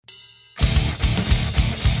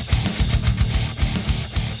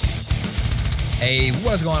Hey,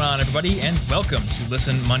 what's going on, everybody, and welcome to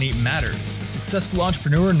Listen Money Matters. A successful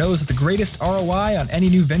entrepreneur knows that the greatest ROI on any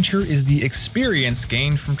new venture is the experience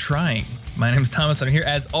gained from trying. My name is Thomas. I'm here,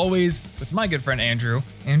 as always, with my good friend Andrew.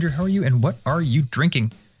 Andrew, how are you, and what are you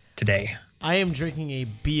drinking today? I am drinking a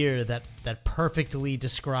beer that perfectly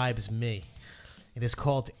describes me. It is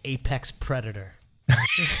called Apex Predator.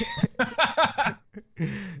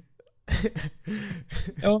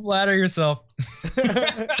 Don't flatter yourself.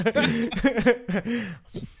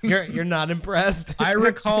 You're not impressed? I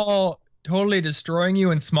recall totally destroying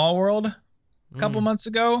you in Small World a couple months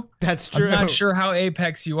ago. That's true. I'm not sure how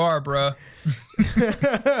Apex you are, bro.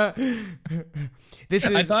 I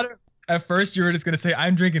thought at first you were just going to say,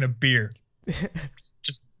 I'm drinking a beer.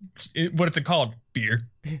 What's it called? Beer.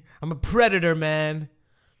 I'm a predator, man.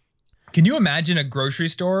 Can you imagine a grocery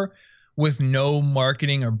store with no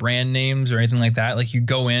marketing or brand names or anything like that? Like, you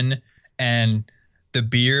go in and the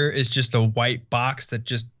beer is just a white box that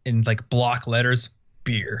just in like block letters,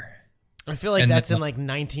 beer. I feel like that's in like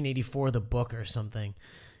 1984, the book or something.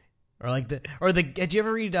 Did you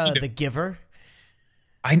ever read The Giver?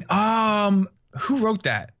 Who wrote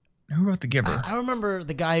that? Who wrote The Giver? I remember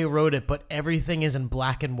the guy who wrote it, but everything is in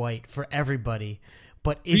black and white for everybody.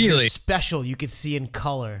 But if you're special, you could see in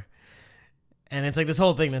color. And it's like this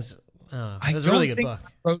whole thing that's... it was a really good book. I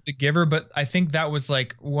wrote The Giver, but I think that was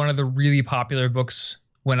like one of the really popular books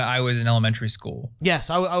when I was in elementary school. Yes,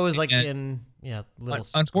 I was like little.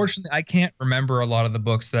 Unfortunately, I can't remember a lot of the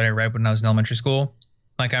books that I read when I was in elementary school.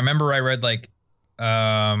 Like, I remember I read like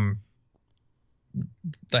the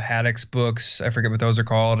Haddocks books. I forget what those are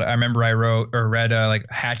called. I remember I read like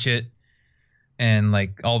Hatchet and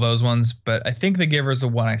like all those ones. But I think The Giver is the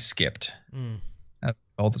one I skipped.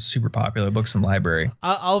 All the super popular books in the library.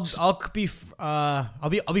 I'll be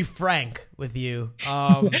frank with you.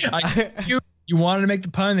 You wanted to make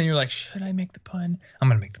the pun, and you're like, should I make the pun? I'm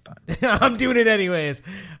gonna make the pun. I'm doing it anyways.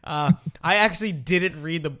 I actually didn't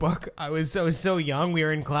read the book. I was so young. We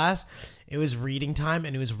were in class. It was reading time,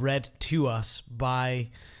 and it was read to us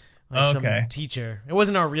by some teacher. It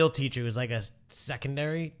wasn't our real teacher. It was like a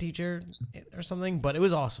secondary teacher or something. But it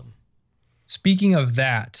was awesome. Speaking of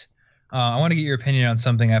that. I want to get your opinion on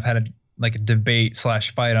something I've had a debate /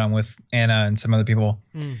 fight on with Anna and some other people.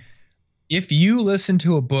 If you listen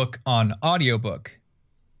to a book on audiobook,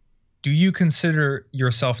 do you consider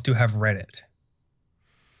yourself to have read it?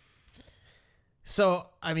 So,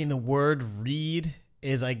 I mean, the word read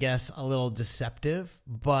is, I guess, a little deceptive,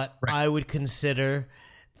 but right. I would consider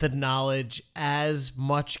the knowledge as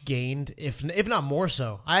much gained, if not more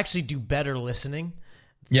so. I actually do better listening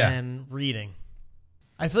than reading.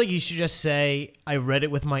 I feel like you should just say, I read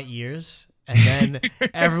it with my ears, and then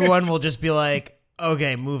everyone will just be like,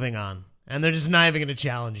 okay, moving on. And they're just not even going to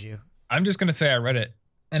challenge you. I'm just going to say I read it.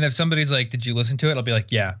 And if somebody's like, did you listen to it? I'll be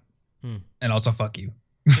like, yeah. And also, fuck you.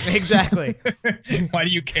 Exactly. Why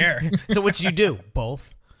do you care? So what you do?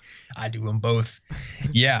 Both? I do them both.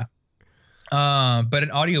 Yeah. But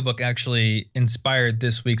an audiobook actually inspired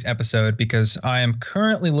this week's episode because I am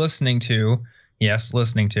currently listening to The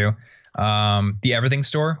Everything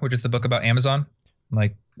Store, which is the book about Amazon,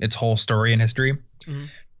 like its whole story and history.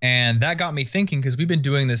 And that got me thinking, because we've been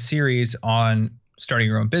doing this series on starting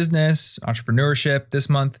your own business, entrepreneurship this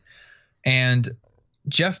month. And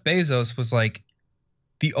Jeff Bezos was like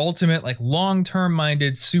the ultimate, like long-term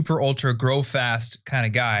minded, super ultra grow fast kind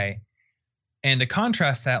of guy. And to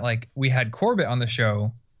contrast that, like we had Corbett on the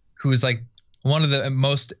show, who is like one of the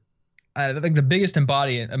most like the biggest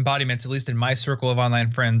embodiments, at least in my circle of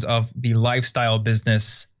online friends, of the lifestyle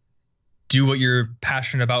business, do what you're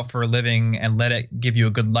passionate about for a living and let it give you a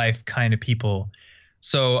good life kind of people.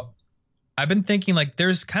 So I've been thinking, like,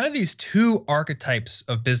 there's kind of these two archetypes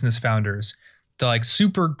of business founders, the like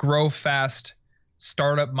super grow fast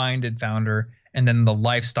startup minded founder, and then the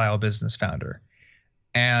lifestyle business founder.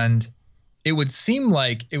 And it would seem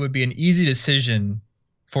like it would be an easy decision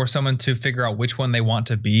for someone to figure out which one they want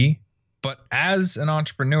to be. But as an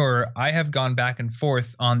entrepreneur, I have gone back and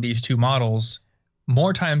forth on these two models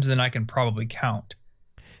more times than I can probably count.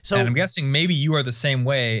 So, and I'm guessing maybe you are the same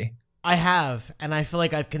way. I have, and I feel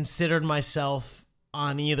like I've considered myself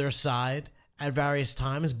on either side at various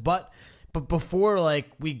times. But before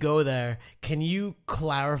like we go there, can you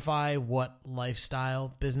clarify what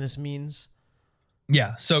lifestyle business means?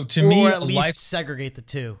 Yeah. So to me, or at least segregate the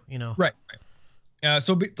two. You know, right.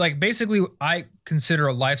 So like basically I consider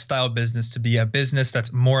a lifestyle business to be a business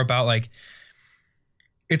that's more about like,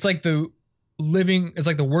 it's like the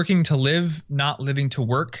working to live, not living to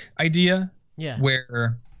work idea. Yeah.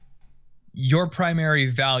 Where your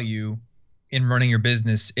primary value in running your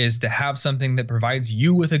business is to have something that provides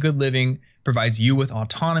you with a good living, provides you with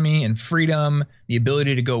autonomy and freedom, the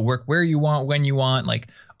ability to go work where you want, when you want, like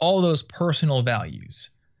all those personal values.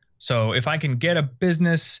 So if I can get a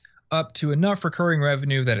business up to enough recurring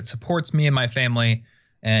revenue that it supports me and my family,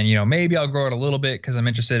 and, you know, maybe I'll grow it a little bit because I'm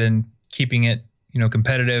interested in keeping it, you know,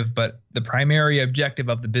 competitive. But the primary objective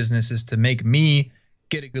of the business is to make me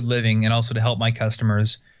get a good living and also to help my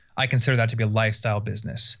customers. I consider that to be a lifestyle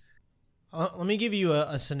business. Let me give you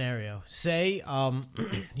a scenario. Say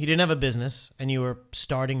you didn't have a business and you were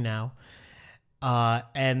starting now,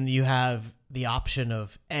 and you have the option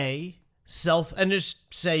of and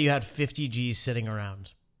just say you had 50 G's sitting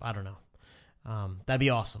around. I don't know. That'd be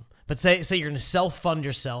awesome. But say you're going to self-fund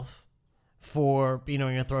yourself for, you know,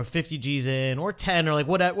 you're going to throw 50 G's in or 10 or like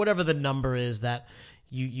whatever the number is that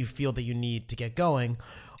you feel that you need to get going,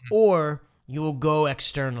 or you will go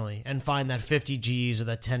externally and find that 50 G's or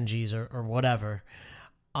that 10 G's or whatever.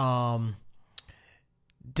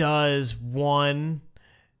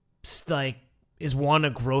 Is one a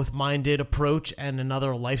growth-minded approach and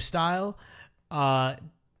another a lifestyle?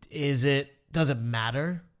 Does it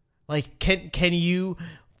matter? Like, can you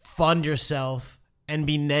fund yourself and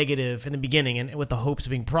be negative in the beginning and with the hopes of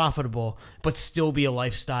being profitable, but still be a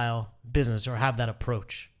lifestyle business or have that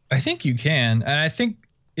approach? I think you can. And I think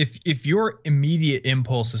if your immediate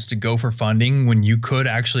impulse is to go for funding when you could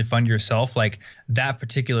actually fund yourself, like that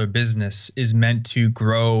particular business is meant to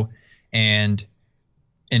grow and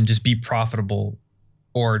just be profitable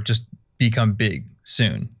or just become big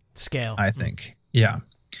soon. Scale. I think. Yeah.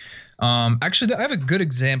 Actually, I have a good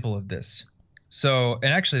example of this. So, and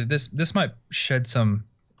actually this might shed some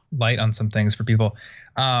light on some things for people.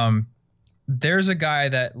 There's a guy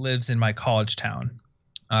that lives in my college town.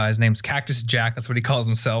 His name's Cactus Jack. That's what he calls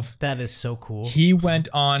himself. That is so cool. He went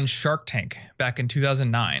on Shark Tank back in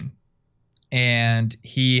 2009, and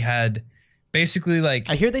he had basically like.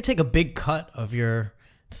 I hear they take a big cut of your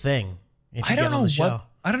thing if you get on the show.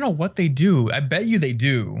 I don't know what they do. I bet you they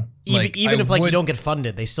do. Even if you don't get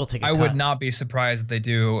funded, they still take a cut. I would not be surprised if they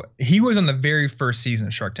do. He was on the very first season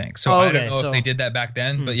of Shark Tank. So I don't know if they did that back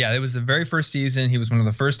then. But yeah, it was the very first season. He was one of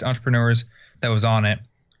the first entrepreneurs that was on it.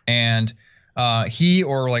 And he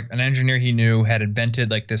or like an engineer he knew had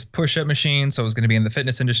invented like this push-up machine. So it was going to be in the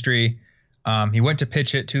fitness industry. He went to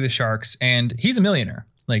pitch it to the Sharks. And he's a millionaire.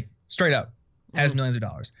 Like straight up. Has millions of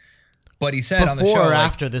dollars. But he said on the show. Before or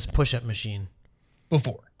after this push-up machine?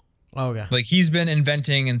 Before. Oh, okay. Like he's been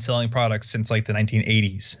inventing and selling products since like the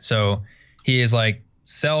 1980s. So he is like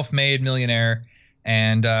self-made millionaire,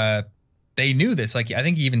 and they knew this. Like I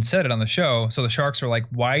think he even said it on the show. So the Sharks are like,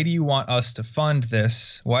 "Why do you want us to fund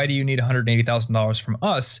this? Why do you need $180,000 from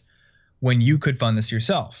us when you could fund this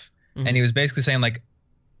yourself?" Mm-hmm. And he was basically saying like,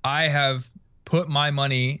 "I have put my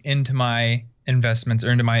money into my investments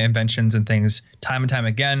or into my inventions and things time and time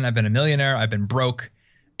again. I've been a millionaire. I've been broke,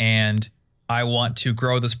 and I want to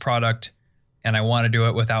grow this product, and I want to do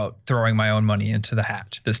it without throwing my own money into the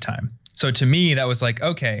hat this time." So to me, that was like,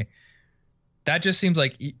 okay, that just seems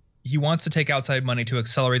like he wants to take outside money to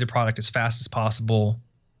accelerate the product as fast as possible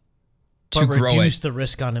to grow it. Reduce the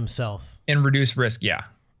risk on himself. And reduce risk, yeah.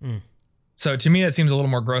 Mm. So to me, that seems a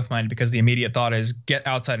little more growth-minded because the immediate thought is get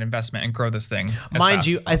outside investment and grow this thing. Mind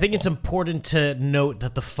you, I think it's important to note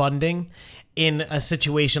that the funding in a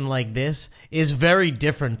situation like this is very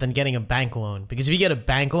different than getting a bank loan. Because if you get a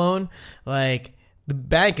bank loan, like the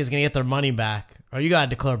bank is going to get their money back, or you got to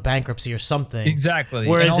declare bankruptcy or something. Exactly.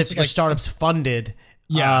 Whereas if your startup's funded,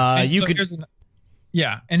 you could.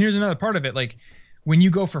 And here's another part of it. Like when you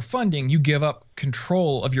go for funding, you give up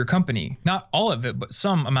control of your company. Not all of it, but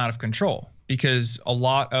some amount of control. Because a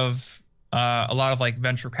lot of like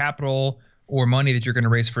venture capital or money that you're going to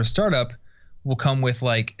raise for a startup will come with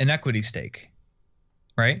like an equity stake,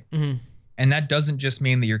 right? Mm-hmm. And that doesn't just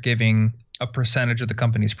mean that you're giving a percentage of the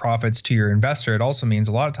company's profits to your investor. It also means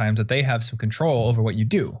a lot of times that they have some control over what you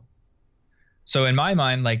do. So in my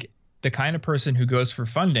mind, like the kind of person who goes for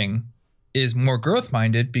funding is more growth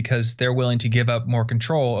minded because they're willing to give up more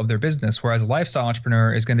control of their business. Whereas a lifestyle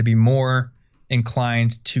entrepreneur is going to be more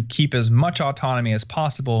inclined to keep as much autonomy as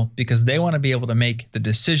possible because they want to be able to make the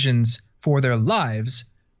decisions for their lives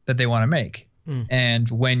that they want to make. And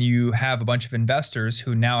when you have a bunch of investors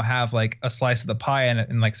who now have like a slice of the pie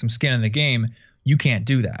and like some skin in the game, you can't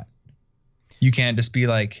do that. You can't just be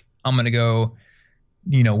like, I'm going to go,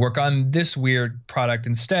 work on this weird product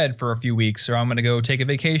instead for a few weeks, or I'm going to go take a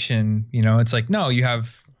vacation. It's like, no, you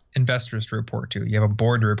have investors to report to. You have a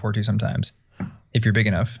board to report to sometimes if you're big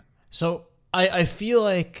enough. So I feel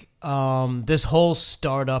like this whole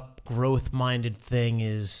startup growth-minded thing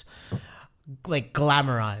is like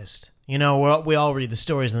glamorized. You know, we all read the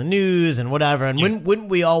stories in the news and whatever. And wouldn't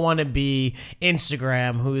we all want to be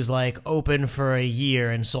Instagram, who's like open for a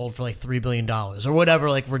year and sold for like $3 billion or whatever,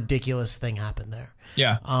 like ridiculous thing happened there.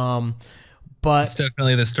 Yeah. But it's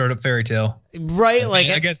definitely the startup fairy tale. Right. Like,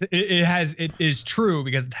 I guess it is true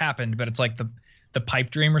because it's happened, but it's like the pipe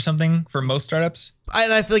dream or something for most startups.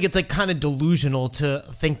 And I feel like it's like kind of delusional to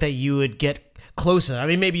think that you would get closer. I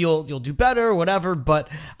mean, maybe you'll do better or whatever, but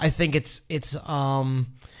I think it's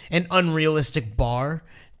an unrealistic bar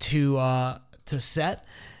to set.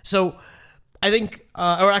 So I think,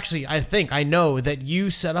 I know that you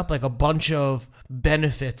set up like a bunch of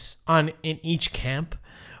benefits in each camp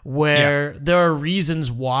where there are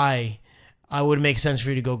reasons why I would make sense for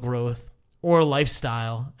you to go growth or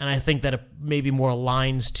lifestyle. And I think that it maybe more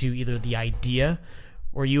aligns to either the idea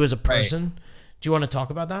or you as a person. Right. Do you want to talk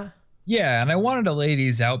about that? Yeah. And I wanted to lay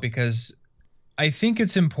these out because I think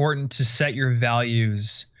it's important to set your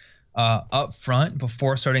values up front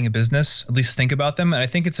before starting a business, at least think about them. And I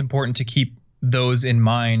think it's important to keep those in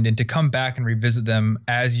mind and to come back and revisit them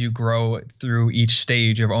as you grow through each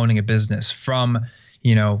stage of owning a business, from,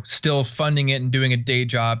 you know, still funding it and doing a day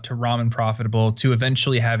job to ramen profitable to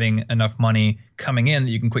eventually having enough money coming in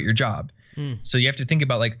that you can quit your job. So you have to think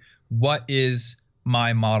about like, what is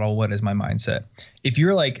my model? What is my mindset? If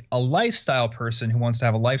you're like a lifestyle person who wants to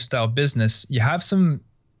have a lifestyle business, you have some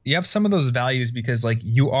of those values because like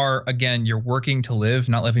you're working to live,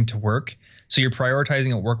 not living to work. So you're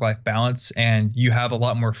prioritizing a work-life balance and you have a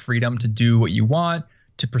lot more freedom to do what you want,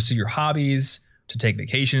 to pursue your hobbies, to take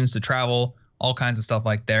vacations, to travel, all kinds of stuff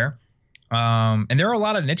like there. And there are a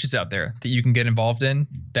lot of niches out there that you can get involved in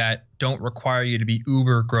that don't require you to be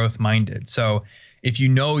uber growth minded. So if you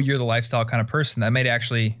know you're the lifestyle kind of person, that might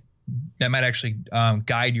actually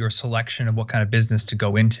guide your selection of what kind of business to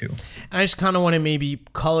go into. I just kind of want to maybe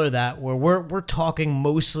color that where we're talking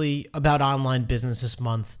mostly about online business this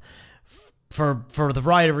month for the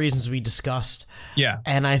variety of reasons we discussed. Yeah.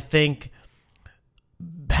 And I think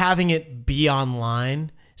having it be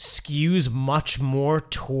online skews much more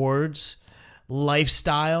towards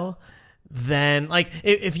lifestyle than like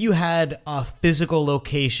if you had a physical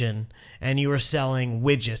location and you were selling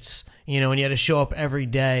widgets, you know, and you had to show up every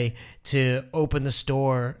day to open the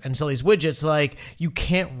store and sell these widgets, like you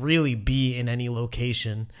can't really be in any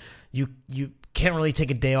location. You can't really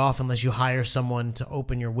take a day off unless you hire someone to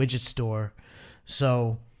open your widget store.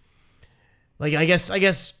 So like, I guess I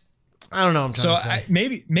don't know what I'm trying to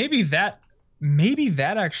say. Maybe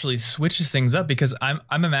that actually switches things up because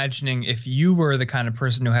I'm imagining if you were the kind of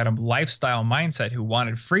person who had a lifestyle mindset who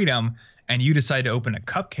wanted freedom and you decide to open a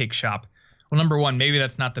cupcake shop. Well, number one, maybe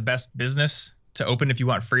that's not the best business to open if you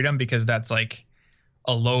want freedom because that's like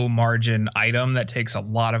a low margin item that takes a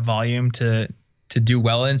lot of volume to do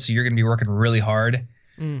well in. So you're going to be working really hard.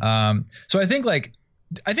 So I think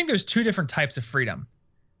there's two different types of freedom.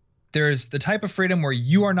 There's the type of freedom where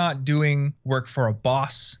you are not doing work for a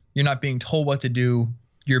boss. You're not being told what to do.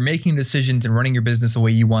 You're making decisions and running your business the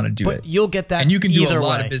way you want to do it. You'll get that, and you can do a either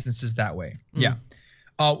lot way. of businesses that way. Yeah.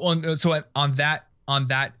 So on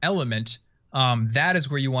that element, that is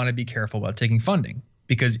where you want to be careful about taking funding,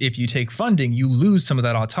 because if you take funding, you lose some of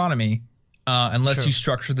that autonomy unless you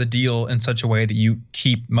structure the deal in such a way that you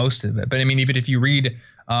keep most of it. But I mean, even if you read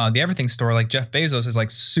the Everything Store, like Jeff Bezos is like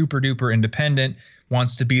super duper independent,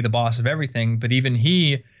 wants to be the boss of everything, but even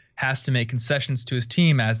he has to make concessions to his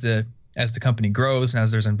team as the company grows and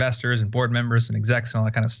as there's investors and board members and execs and all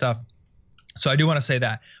that kind of stuff. So I do want to say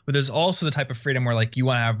that, but there's also the type of freedom where like you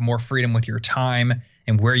want to have more freedom with your time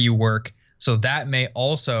and where you work. So that may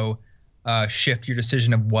also shift your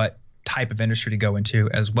decision of what type of industry to go into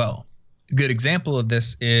as well. A good example of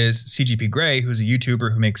this is CGP Grey, who's a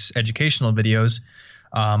YouTuber who makes educational videos.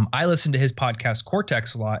 I listen to his podcast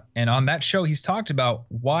Cortex a lot, and on that show he's talked about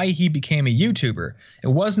why he became a YouTuber. It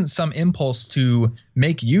wasn't some impulse to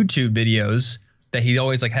make YouTube videos that he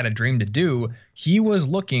always like had a dream to do. He was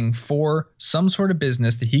looking for some sort of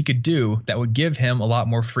business that he could do that would give him a lot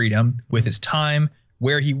more freedom with his time,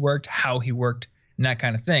 where he worked, how he worked, and that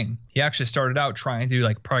kind of thing. He actually started out trying to do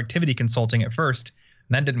like productivity consulting at first,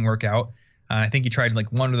 and that didn't work out. I think he tried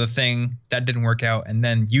like one other thing that didn't work out. And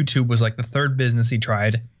then YouTube was like the third business he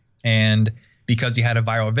tried. And because he had a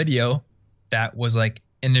viral video, that was like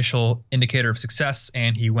initial indicator of success.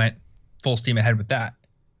 And he went full steam ahead with that.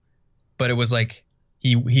 But it was like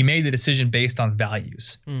he made the decision based on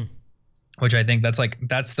values, which I think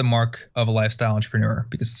that's the mark of a lifestyle entrepreneur,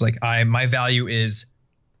 because it's like my value is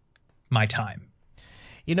my time,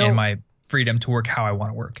 and my freedom to work how I want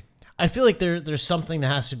to work. I feel like there's something that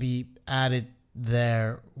has to be added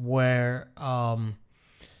there where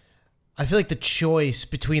I I feel like the choice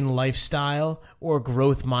between lifestyle or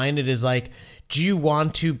growth minded is like, do you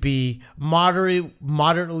want to be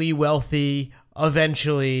moderately wealthy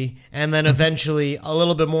eventually, and then eventually a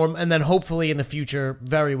little bit more, and then hopefully in the future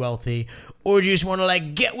very wealthy, or do you just want to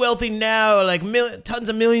like get wealthy now, like tons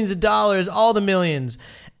of millions of dollars, all the millions?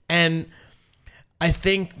 And I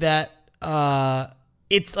think that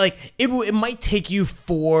it's like it might take you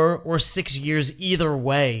 4 or 6 years either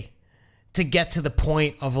way to get to the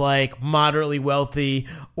point of like moderately wealthy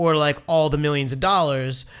or like all the millions of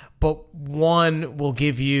dollars, but one will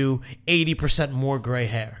give you 80% more gray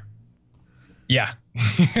hair. Yeah.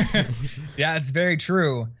 Yeah, it's very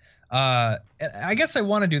true. I guess I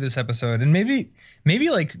want to do this episode, and maybe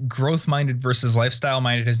like growth minded versus lifestyle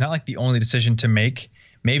minded is not like the only decision to make.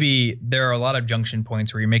 Maybe there are a lot of junction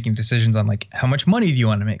points where you're making decisions on like, how much money do you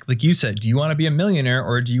want to make? Like you said, do you want to be a millionaire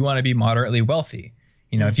or do you want to be moderately wealthy?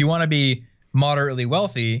 You know, if you want to be moderately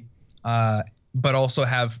wealthy, but also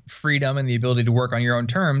have freedom and the ability to work on your own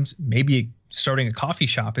terms, maybe starting a coffee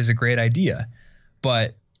shop is a great idea.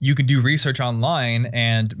 But you can do research online,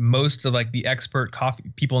 and most of like the expert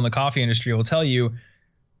people in the coffee industry will tell you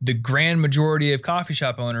the grand majority of coffee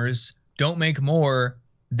shop owners don't make more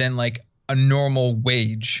than like a normal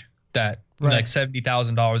wage, that like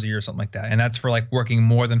 $70,000 a year or something like that. And that's for like working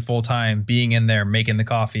more than full time, being in there, making the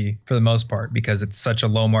coffee for the most part, because it's such a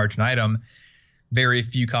low margin item. Very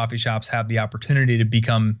few coffee shops have the opportunity to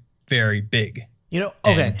become very big. You know,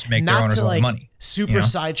 okay, to make not their owners to like money, super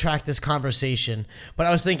sidetrack this conversation, but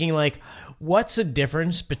I was thinking like, what's the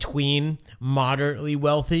difference between moderately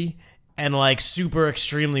wealthy and like super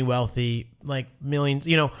extremely wealthy, like millions?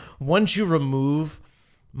 You know, once you remove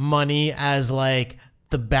money as like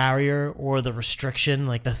the barrier or the restriction,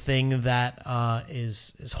 like the thing that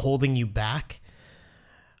is holding you back,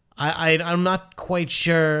 I'm not quite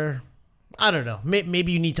sure. I don't know.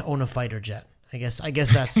 Maybe you need to own a fighter jet. I guess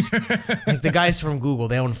that's like the guys from Google.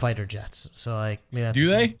 They own fighter jets. So like, maybe that's do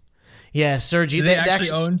they? Yeah, Sergey. Do they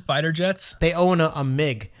actually own fighter jets? They own a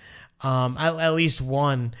MiG, at least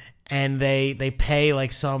one, and they pay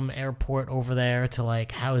like some airport over there to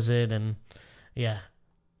like house it, and yeah.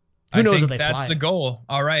 Who knows if they fly? That's the goal.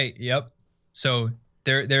 All right. Yep. So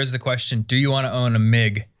there's the question: do you want to own a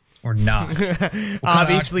MiG or not?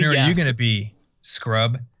 Obviously, yes. Are you going to be,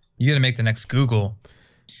 scrub? You got to make the next Google.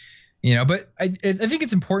 You know, but I think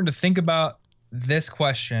it's important to think about this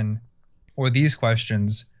question or these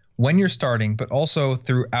questions when you're starting, but also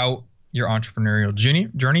throughout your entrepreneurial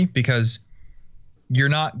journey, because you're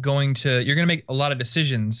going to make a lot of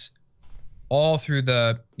decisions all through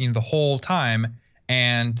the whole time.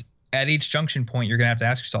 And at each junction point, you're going to have to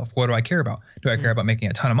ask yourself, what do I care about? Do I care about making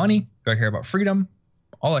a ton of money? Do I care about freedom?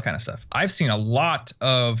 All that kind of stuff. I've seen a lot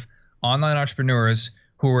of online entrepreneurs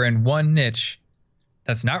who are in one niche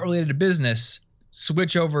that's not related to business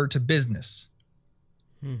switch over to business,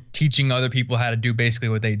 teaching other people how to do basically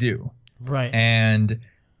what they do. Right. And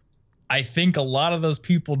I think a lot of those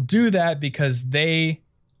people do that because they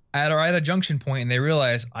are at a junction point and they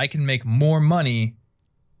realize I can make more money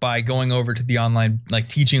by going over to the online, like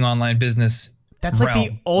teaching online business. That's realm. Like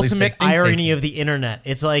the ultimate irony of the internet.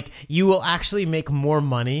 It's like you will actually make more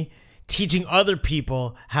money teaching other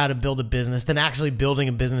people how to build a business than actually building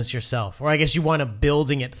a business yourself. Or I guess you wind up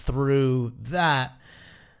building it through that.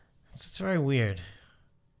 It's very weird.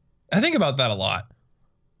 I think about that a lot.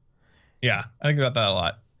 Yeah, I think about that a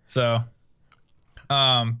lot. So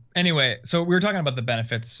anyway, so we were talking about the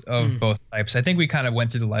benefits of both types. I think we kind of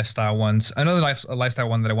went through the lifestyle ones. Another lifestyle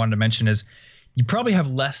one that I wanted to mention is you probably have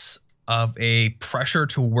less of a pressure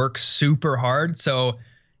to work super hard. So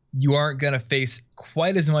you aren't going to face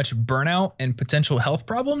quite as much burnout and potential health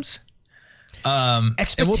problems.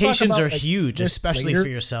 Expectations are huge, especially for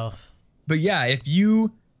yourself. But yeah, if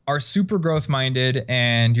you are super growth minded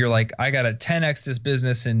and you're like, I got to 10x this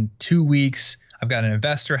business in 2 weeks, I've got an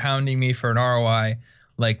investor hounding me for an ROI,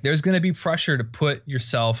 like there's going to be pressure to put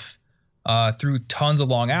yourself through tons of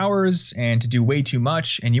long hours and to do way too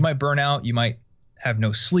much. And you might burn out, you might have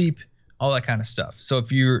no sleep, all that kind of stuff. So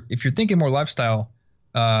if you're thinking more lifestyle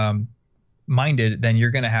minded, then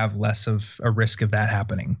you're going to have less of a risk of that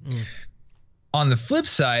happening. On the flip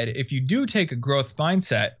side, if you do take a growth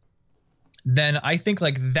mindset, then I think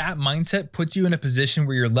like that mindset puts you in a position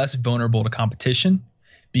where you're less vulnerable to competition,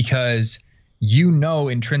 because you know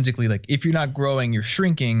intrinsically, like if you're not growing, you're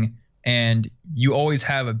shrinking, and you always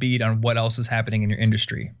have a bead on what else is happening in your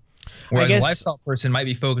industry. Whereas a lifestyle person might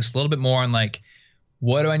be focused a little bit more on like,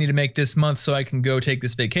 what do I need to make this month so I can go take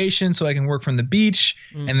this vacation, so I can work from the beach?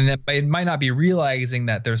 And then it might not be realizing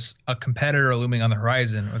that there's a competitor looming on the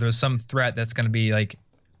horizon, or there's some threat that's going to be like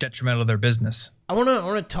detrimental to their business. I want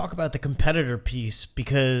to talk about the competitor piece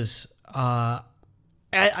because I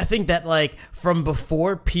think that like from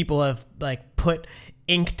before people have like put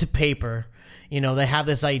ink to paper, you know, they have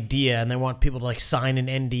this idea and they want people to like sign an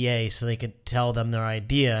NDA so they could tell them their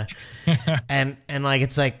idea. and like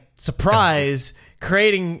it's like surprise,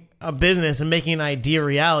 creating a business and making an idea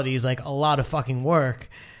reality is like a lot of fucking work.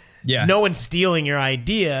 Yeah. No one's stealing your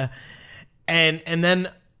idea. And then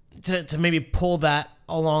to maybe pull that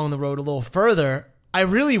along the road a little further, I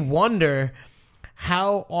really wonder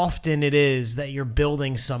how often it is that you're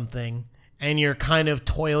building something and you're kind of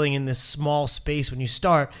toiling in this small space when you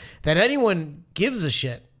start, that anyone gives a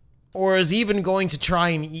shit or is even going to try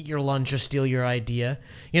and eat your lunch or steal your idea.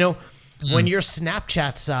 You know, when you're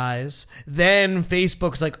Snapchat size, then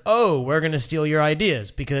Facebook's like, oh, we're going to steal your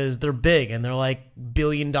ideas because they're big and they're like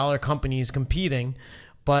billion-dollar companies competing.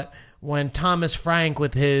 But when Thomas Frank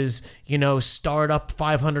with his, you know, startup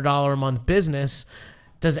 $500 a month business,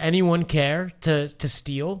 does anyone care to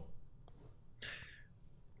steal?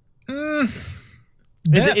 Is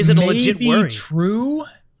it a legit worry? True.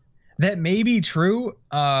 That may be true.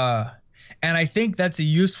 And I think that's a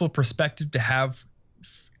useful perspective to have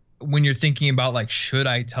when you're thinking about like, should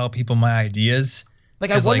I tell people my ideas?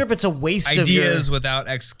 Like, I wonder if it's a waste of ideas without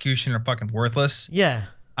execution are fucking worthless. Yeah.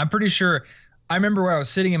 I'm pretty sure. I remember where I was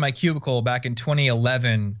sitting in my cubicle back in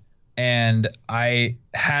 2011 and I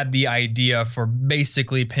had the idea for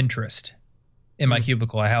basically Pinterest in my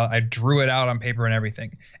cubicle. I drew it out on paper and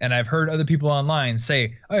everything. And I've heard other people online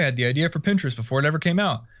say, I had the idea for Pinterest before it ever came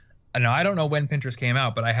out. And I don't know when Pinterest came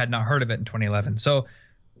out, but I had not heard of it in 2011. So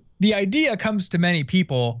the idea comes to many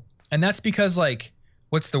people. And that's because, like,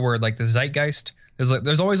 what's the word? Like the zeitgeist.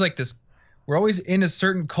 There's always like this. We're always in a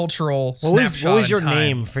certain cultural snapshot. What was your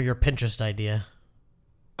name for your Pinterest idea?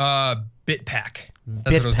 Bitpack. That's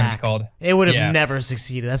what it was going to be called. It would have never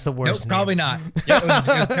succeeded. That's the worst. Nope, probably not. Yeah, it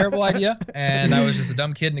was a terrible idea, and I was just a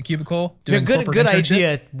dumb kid in a cubicle doing good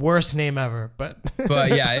idea. Worst name ever, but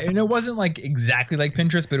yeah, and it wasn't like exactly like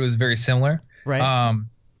Pinterest, but it was very similar. Right.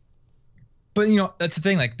 But you know, that's the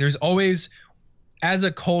thing. Like, there's always, as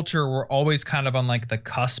a culture, we're always kind of on like the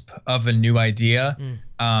cusp of a new idea.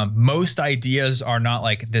 Most ideas are not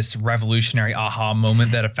like this revolutionary aha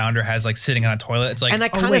moment that a founder has like sitting on a toilet. It's like,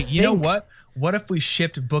 and you know what? What if we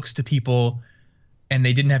shipped books to people and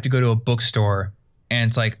they didn't have to go to a bookstore? And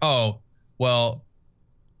it's like, oh, well,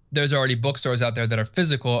 there's already bookstores out there that are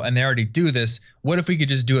physical and they already do this. What if we could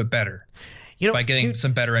just do it better? By getting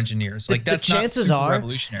some better engineers. Like, that's not super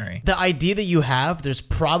revolutionary. The idea that you have, there's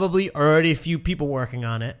probably already a few people working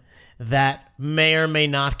on it that may or may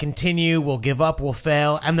not continue, will give up, will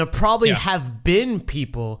fail. And there probably have been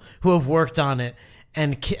people who have worked on it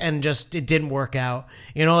and just it didn't work out.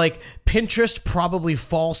 You know, like Pinterest probably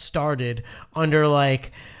false started under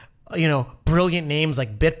like, you know, brilliant names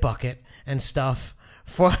like Bitbucket and stuff.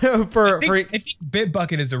 I think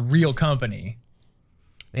Bitbucket is a real company.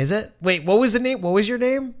 Is it? Wait, what was the name? What was your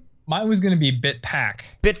name? Mine was going to be Bitpack.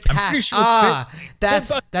 Bitpack. I'm pretty sure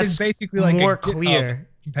that's basically like more a clear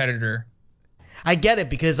competitor. I get it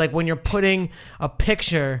because like when you're putting a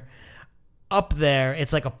picture up there,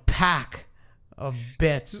 it's like a pack of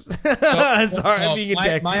bits. Sorry, I'm being a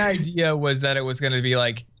dick. My idea was that it was going to be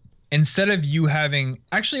like, instead of you having,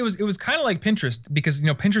 actually it was kind of like Pinterest, because you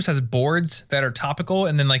know Pinterest has boards that are topical,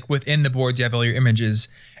 and then like within the boards you have all your images.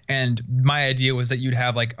 And my idea was that you'd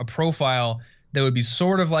have like a profile that would be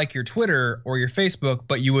sort of like your Twitter or your Facebook,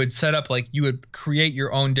 but you would set up like you would create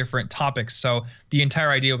your own different topics. So the entire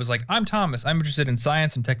idea was like, I'm Thomas. I'm interested in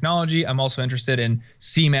science and technology. I'm also interested in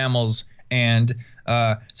sea mammals and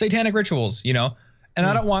satanic rituals, you know. And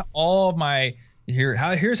I don't want all of my here's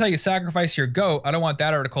how you sacrifice your goat. I don't want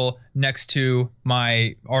that article next to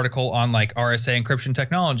my article on like RSA encryption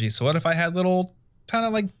technology. So what if I had little kind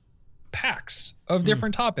of like packs of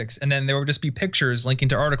different topics, and then there would just be pictures linking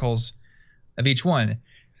to articles of each one.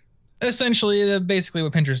 Essentially, basically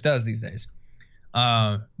what Pinterest does these days.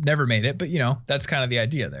 Never made it, but you know, that's kind of the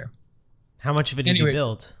idea there. How much of it did you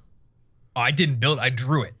build? I didn't build. I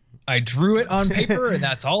drew it. I drew it on paper, and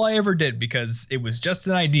that's all I ever did because it was just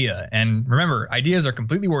an idea. And remember, ideas are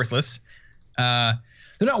completely worthless. They're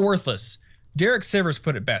not worthless. Derek Sivers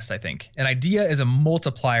put it best, I think. An idea is a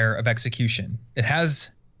multiplier of execution. It has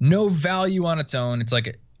no value on its own. It's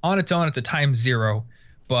like on its own, it's a times zero.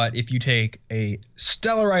 But if you take a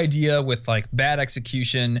stellar idea with like bad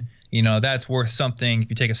execution, you know, that's worth something. If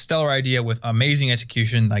you take a stellar idea with amazing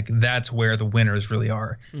execution, like that's where the winners really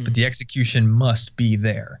are. But the execution must be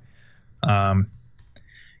there.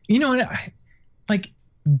 You know, like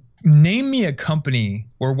name me a company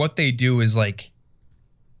where what they do is like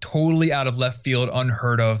totally out of left field,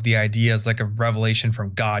 unheard of. The idea is like a revelation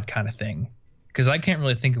from God kind of thing. Because I can't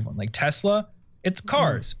really think of one. Like Tesla, it's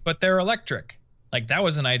cars, but they're electric. Like that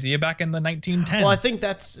was an idea back in the 1910s. Well, I think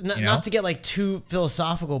that's not to get like too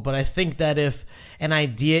philosophical, but I think that if an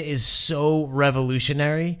idea is so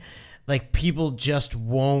revolutionary, like people just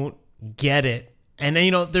won't get it. And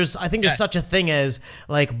then, there's such a thing as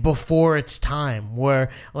like before its time,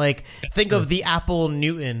 where like think of the Apple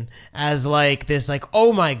Newton as like this, like,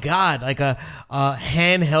 oh my God, like a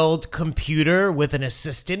handheld computer with an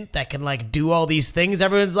assistant that can like do all these things.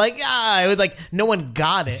 Everyone's like, it was like no one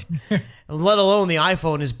got it, let alone the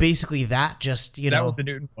iPhone is basically that. Just is that what the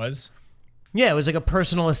Newton was? Yeah, it was like a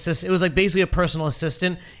personal assistant. It was like basically a personal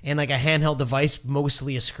assistant and like a handheld device,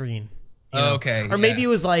 mostly a screen. Okay. Or maybe it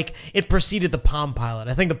was like it preceded the Palm Pilot.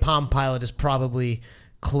 I think the Palm Pilot is probably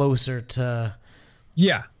closer to.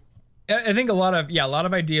 Yeah, I think a lot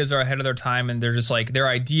of ideas are ahead of their time, and they're just like they're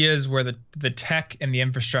ideas where the tech and the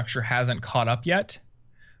infrastructure hasn't caught up yet.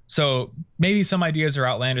 So maybe some ideas are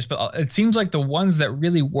outlandish, but it seems like the ones that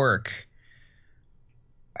really work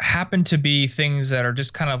happen to be things that are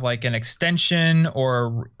just kind of like an extension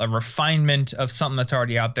or a refinement of something that's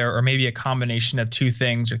already out there, or maybe a combination of two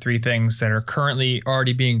things or three things that are currently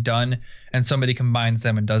already being done, and somebody combines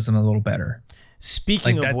them and does them a little better.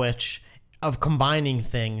 Speaking of which, of combining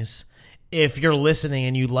things, if you're listening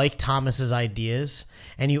and you like Thomas's ideas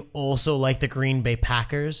and you also like the Green Bay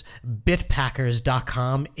Packers,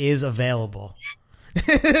 bitpackers.com is available.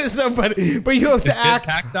 But you have to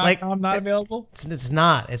act like not available. It's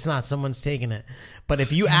not. Someone's taking it. But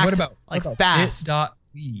if you act like fast,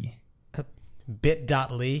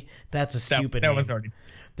 bit.ly. That's a stupid name. That one's already.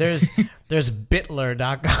 There's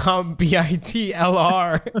bitler.com,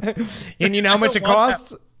 BITLR. And you know how much it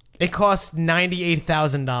costs? It costs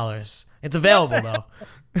 $98,000. It's available though.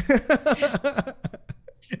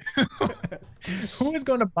 Who is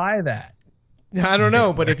going to buy that? I don't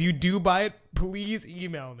know, but if you do buy it, please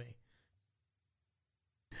email me.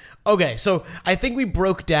 Okay, so I think we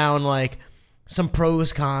broke down like some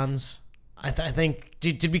pros, cons. I think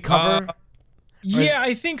did we cover? Yeah,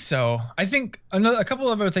 I think so. I think a couple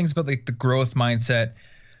of other things about like the growth mindset.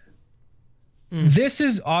 This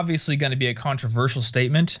is obviously going to be a controversial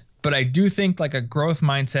statement, but I do think like a growth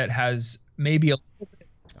mindset has maybe a little bit.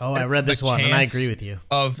 Oh, I read this one and I agree with you.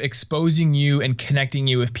 Of exposing you and connecting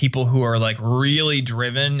you with people who are like really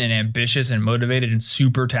driven and ambitious and motivated and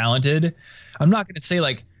super talented. I'm not going to say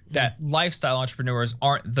like that lifestyle entrepreneurs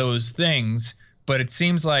aren't those things, but it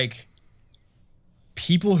seems like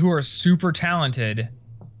people who are super talented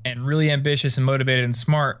and really ambitious and motivated and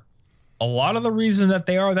smart, a lot of the reason that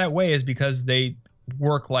they are that way is because they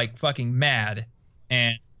work like fucking mad.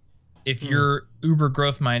 And if you're uber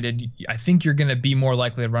growth minded, I think you're going to be more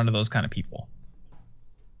likely to run to those kind of people.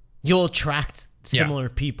 You'll attract similar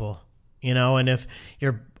people, and if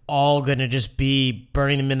you're all going to just be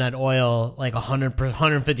burning the midnight oil like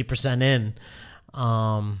 150% in,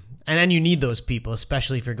 and then you need those people,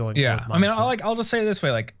 especially if you're going growth mindset. I mean, I'll just say it this way,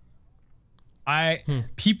 like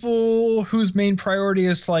people whose main priority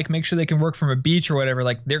is to like make sure they can work from a beach or whatever,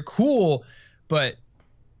 like they're cool, but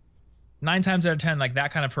 9 times out of 10, like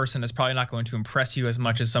that kind of person is probably not going to impress you as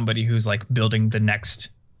much as somebody who's like building the next,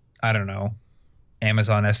 I don't know,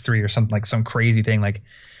 Amazon S3 or something, like some crazy thing. Like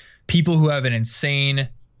people who have an insane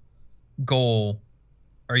goal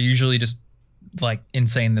are usually just like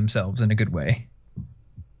insane themselves in a good way.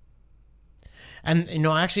 And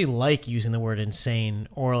I actually like using the word insane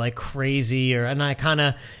or like crazy, and I kind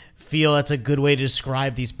of feel that's a good way to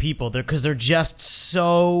describe these people. Because they're just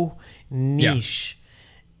so niche. Yeah.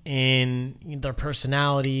 In their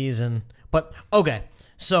personalities but okay,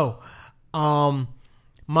 so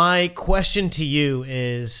my question to you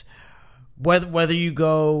is whether you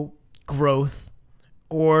go growth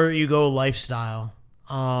or you go lifestyle,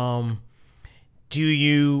 do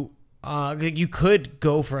you could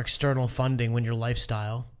go for external funding when you're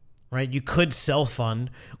lifestyle, right? You could self-fund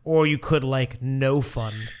or you could like no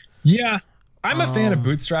fund. Yeah, I'm a fan of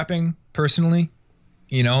bootstrapping personally.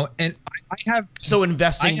 And I have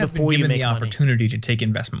investing before you make the opportunity to take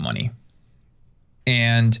investment money,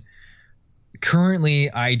 and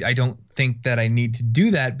currently I don't think that I need to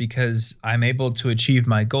do that because I'm able to achieve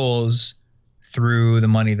my goals through the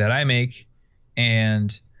money that I make,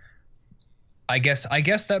 and I guess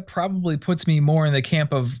that probably puts me more in the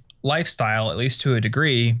camp of lifestyle, at least to a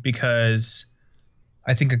degree, because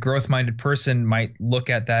I think a growth-minded person might look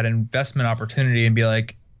at that investment opportunity and be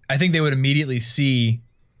like, I think they would immediately see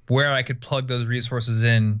where I could plug those resources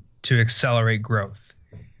in to accelerate growth.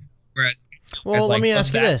 Whereas, let me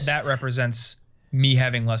ask you this. That represents me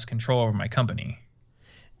having less control over my company.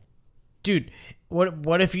 dude,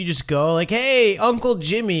 what if you just go like, hey, Uncle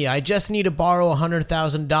Jimmy, I just need to borrow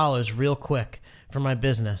 $100,000 real quick for my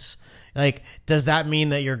business. Like, does that mean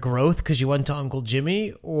that your growth because you went to Uncle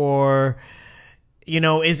Jimmy, or, you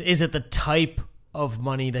know, is it the type of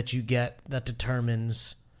money that you get that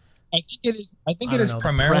determines? I think it is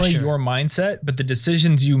primarily your mindset, but the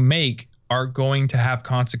decisions you make are going to have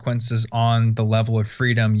consequences on the level of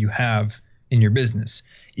freedom you have in your business.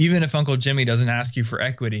 Even if Uncle Jimmy doesn't ask you for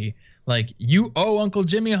equity, like, you owe Uncle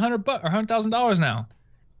Jimmy $100,000 now,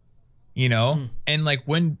 you know? And like,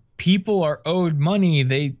 when people are owed money,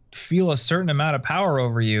 they feel a certain amount of power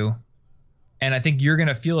over you. And I think you're going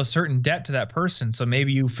to feel a certain debt to that person. So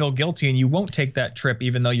maybe you feel guilty and you won't take that trip,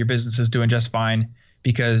 even though your business is doing just fine,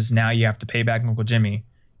 because now you have to pay back Uncle Jimmy,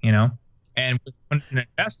 you know? And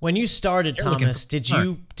when you started, Thomas, did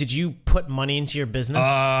you put money into your business?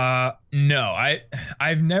 No,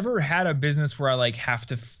 I've never had a business where I like have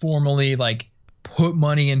to formally like put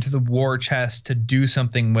money into the war chest to do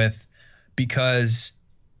something with, because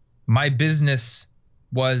my business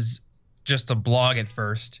was just a blog at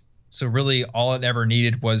first. So really all it ever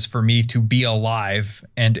needed was for me to be alive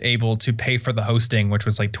and able to pay for the hosting, which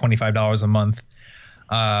was like $25 a month.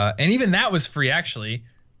 And even that was free, actually,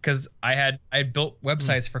 because I built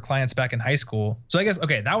websites for clients back in high school. So I guess,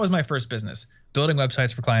 okay, that was my first business, building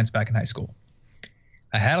websites for clients back in high school.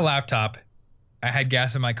 I had a laptop. I had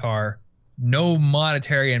gas in my car. No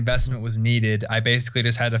monetary investment was needed. I basically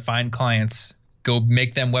just had to find clients, go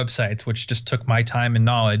make them websites, which just took my time and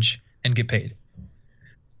knowledge, and get paid.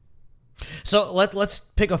 So let's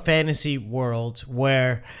pick a fantasy world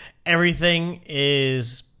where everything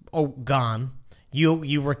is gone.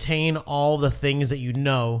 You retain all the things that you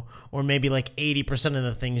know, or maybe like 80% of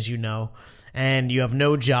the things you know, and you have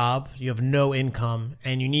no job, you have no income,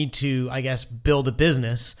 and you need to, I guess, build a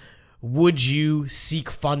business. Would you seek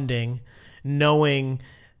funding knowing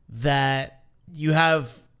that you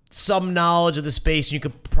have some knowledge of the space and you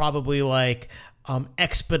could probably like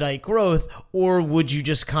expedite growth, or would you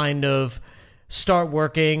just kind of start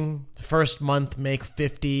working the first month, make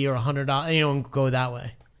 $50 or $100, you know, and go that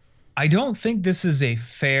way? I don't think this is a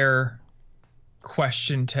fair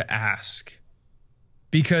question to ask,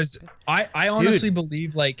 because I honestly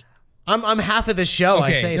believe, like, I'm half of the show. Okay,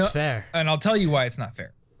 I say it's fair, and I'll tell you why it's not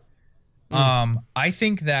fair. I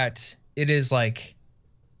think that it is like,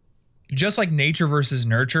 just like nature versus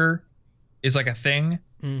nurture is like a thing.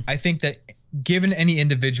 I think that given any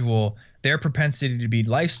individual, their propensity to be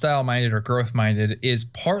lifestyle minded or growth minded is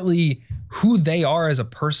partly who they are as a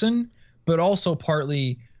person, but also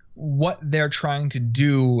partly what they're trying to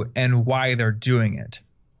do and why they're doing it.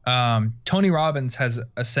 Tony Robbins has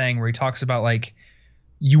a saying where he talks about, like,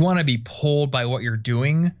 you want to be pulled by what you're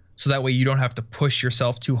doing, so that way you don't have to push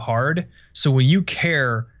yourself too hard. So when you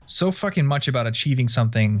care so fucking much about achieving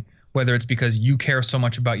something, whether it's because you care so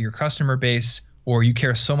much about your customer base or you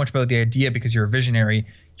care so much about the idea because you're a visionary,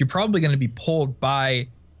 you're probably going to be pulled by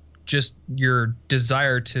just your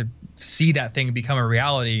desire to see that thing become a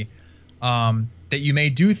reality. That you may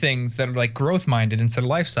do things that are like growth minded instead of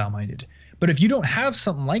lifestyle minded. But if you don't have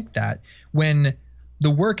something like that, when the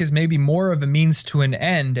work is maybe more of a means to an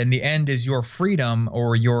end, and the end is your freedom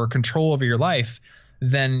or your control over your life,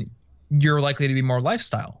 then you're likely to be more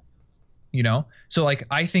lifestyle, you know? So like,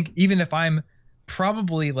 I think even if I'm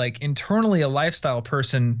probably like internally a lifestyle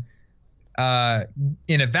person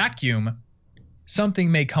in a vacuum,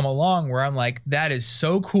 something may come along where I'm like, that is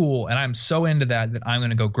so cool, and I'm so into that I'm going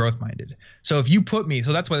to go growth minded. So if you put me,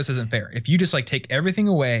 so that's why this isn't fair. If you just like take everything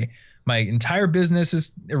away, my entire business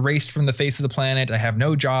is erased from the face of the planet. I have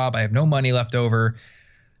no job. I have no money left over.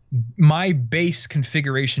 My base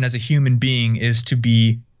configuration as a human being is to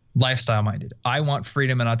be lifestyle minded. I want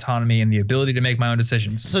freedom and autonomy and the ability to make my own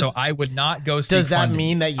decisions. So I would not go seek Does that funding.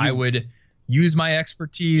 Mean that I would use my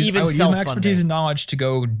expertise, and knowledge to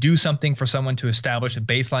go do something for someone to establish a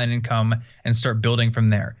baseline income and start building from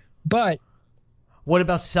there. But what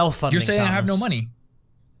about self-funding? You're saying, Thomas? I have no money.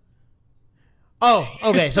 Oh,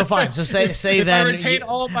 okay. So fine. So say if then I retain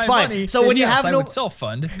all of my money. So when you have I no would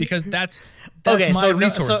self-fund, because that's okay, my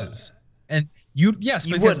resources. And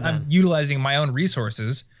because I'm utilizing my own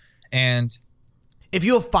resources. And if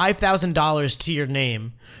you have $5,000 to your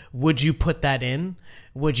name, would you put that in?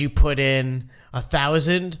 Would you put in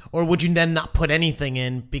 1,000, or would you then not put anything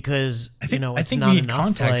in because it's not enough? I think we need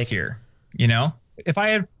context here. You know, if I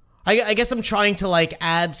had, I guess I'm trying to like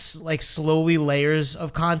add like slowly layers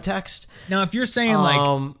of context. Now, if you're saying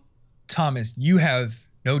like, Thomas, you have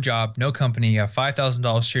no job, no company, you have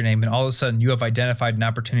 $5,000 to your name, and all of a sudden you have identified an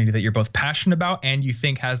opportunity that you're both passionate about and you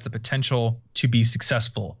think has the potential to be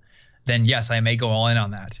successful, then yes, I may go all in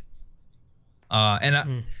on that.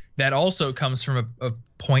 That also comes from a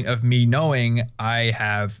point of me knowing I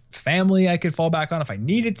have family I could fall back on if I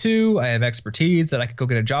needed to. I have expertise that I could go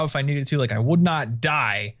get a job if I needed to. Like, I would not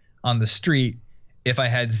die on the street if I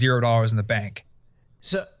had $0 in the bank.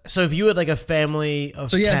 So if you had like a family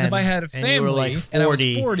of 10, if I had a family and, like 40, and I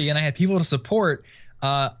was 40 and I had people to support,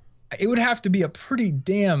 it would have to be a pretty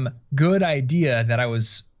damn good idea that I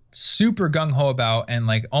was super gung-ho about and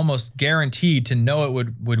like almost guaranteed to know it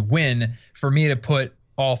would win for me to put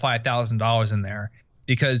all $5,000 in there.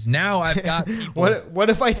 Because now I've got people. What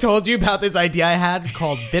if I told you about this idea I had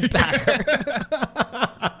called Bitbacker?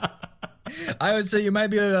 I would say you might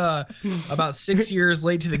be about 6 years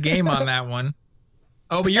late to the game on that one.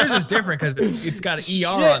 Oh, but yours is different because it's got an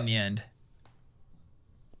ER on the end.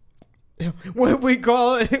 What do we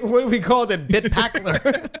call it? What do we call it?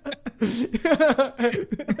 Bitpackler.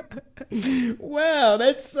 Wow,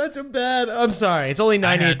 that's such a bad. I'm sorry. It's only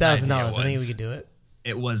 $98,000. I think we could do it.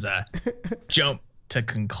 It was a jump to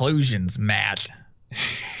conclusions, Matt.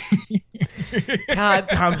 God,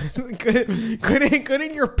 Thomas,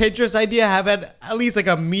 couldn't your Pinterest idea have at least like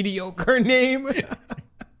a mediocre name?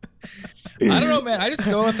 I don't know, man. I just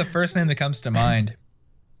go with the first name that comes to mind.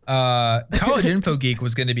 College Info Geek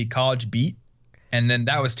was going to be College Beat, and then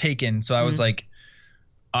that was taken. So I was like,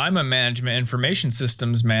 I'm a management information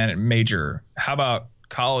systems major. How about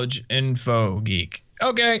College Info Geek?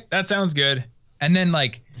 Okay, that sounds good. And then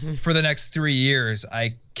like for the next 3 years,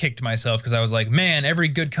 I kicked myself because I was like, man, every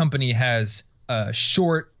good company has a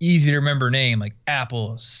short, easy to remember name like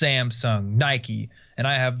Apple, Samsung, Nike, and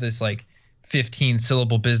I have this like 15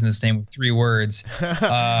 syllable business name with 3 words.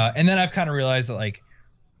 And then I've kind of realized that like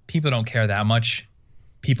people don't care that much.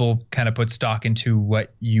 People kind of put stock into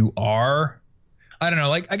what you are. I don't know.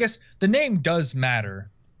 Like, I guess the name does matter.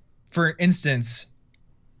 For instance,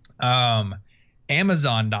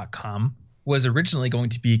 Amazon.com was originally going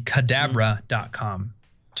to be Cadabra.com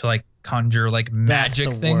to like conjure like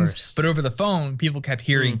magic things. Worst. But over the phone, people kept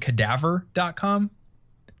hearing Cadaver.com.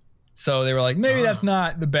 So they were like, maybe that's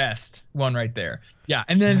not the best one right there. Yeah.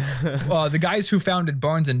 And then the guys who founded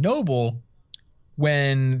Barnes and Noble,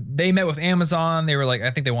 when they met with Amazon, they were like, I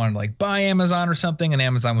think they wanted to like buy Amazon or something. And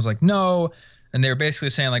Amazon was like, no. And they were basically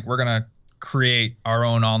saying like, we're going to create our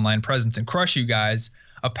own online presence and crush you guys.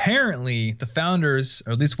 Apparently the founders,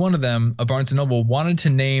 or at least one of them, of Barnes and Noble, wanted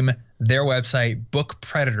to name their website Book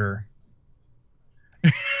Predator.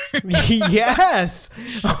 Yes.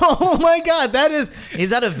 Oh my God.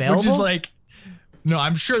 Is that available? Which is like, no,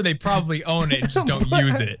 I'm sure they probably own it, just don't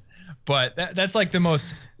use it. But that's like the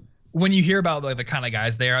most, when you hear about like the kind of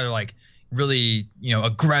guys they're like really,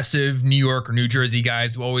 aggressive New York or New Jersey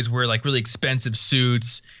guys who always wear like really expensive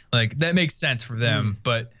suits. Like that makes sense for them.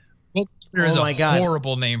 But Book Predator is a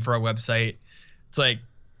horrible name for a website. It's like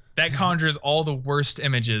that conjures all the worst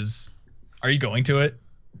images. Are you going to it?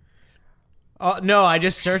 No, I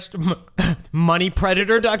just searched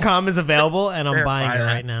moneypredator.com is available and I'm buying it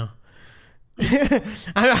right now.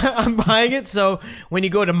 I'm buying it, so when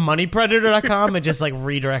you go to moneypredator.com, it just like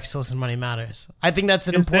redirects to Listen Money Matters. I think that's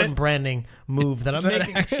an important branding move that I'm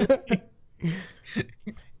making.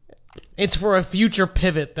 It's for a future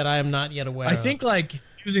pivot that I am not yet aware of. I think like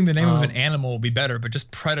using the name of an animal will be better, but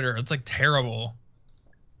just predator, it's like terrible.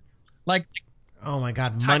 Like, oh my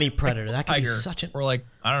God, Money Predator. That could be such an... Or like,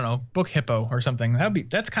 I don't know, Book Hippo or something.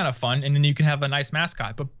 That's kind of fun, and then you can have a nice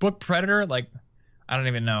mascot. But Book Predator, like, I don't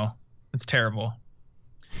even know. It's terrible.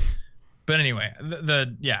 But anyway,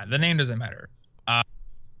 the name doesn't matter. I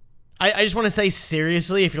just want to say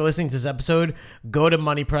seriously, if you're listening to this episode, go to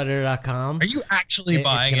moneypredator.com. Are you actually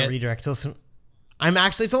buying it? It's going to redirect to some...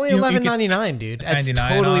 it's only $11.99, dude. It's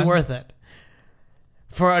totally worth it.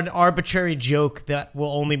 For an arbitrary joke that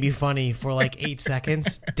will only be funny for like 8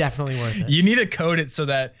 seconds, definitely worth it. You need to code it so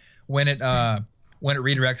that when it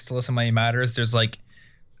redirects to Listen Money Matters, there's like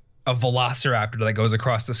a velociraptor that goes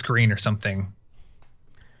across the screen or something.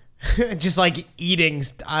 Just like eating,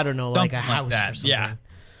 I don't know, something like a house or something.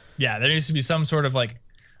 Yeah, there needs to be some sort of like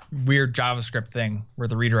weird JavaScript thing where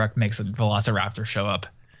the redirect makes a velociraptor show up.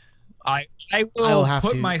 I will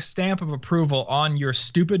put my stamp of approval on your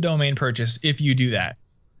stupid domain purchase if you do that.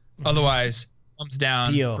 Otherwise, thumbs down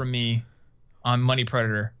from me on Money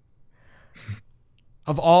Predator.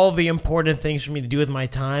 Of all the important things for me to do with my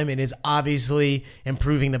time, it is obviously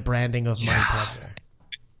improving the branding of Money Predator.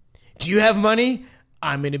 Do you have money?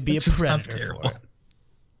 I'm going to be a predator for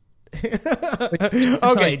it.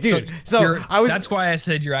 Okay, dude. So that's why I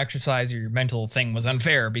said your exercise or your mental thing was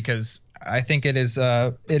unfair, because I think it is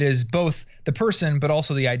both the person but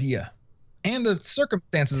also the idea and the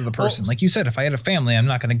circumstances of the person. Like you said, if I had a family, I'm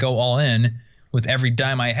not going to go all in with every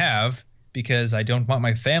dime I have. because I don't want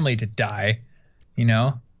my family to die, you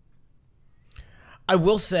know? I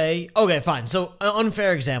will say, okay, fine. So an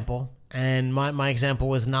unfair example, and my example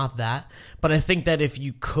was not that, but I think that if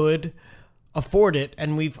you could afford it,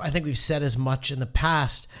 and I think we've said as much in the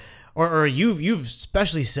past, or you've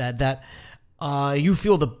especially said that you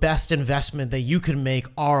feel the best investment that you can make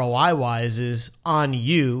ROI wise is on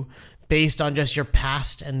you, based on just your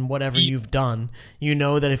past and whatever you've done. You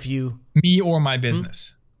know that if you me or my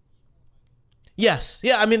business. Yes.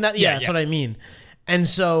 Yeah, I mean that's what I mean. And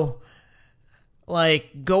so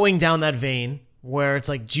like going down that vein where it's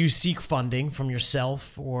like, do you seek funding from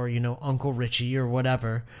yourself or, you know, Uncle Richie or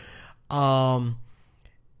whatever? And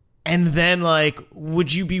then like,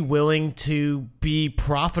 would you be willing to be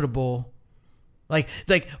profitable? Like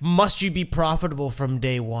must you be profitable from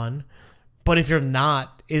day one? But if you're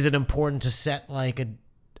not, is it important to set like a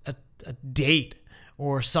date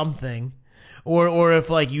or something? Or if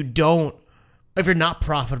like you don't, if you're not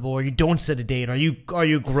profitable or you don't set a date, are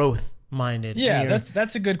you growth minded? Yeah,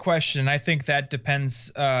 that's a good question. I think that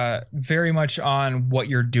depends very much on what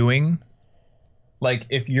you're doing. Like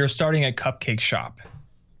if you're starting a cupcake shop,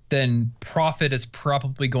 then profit is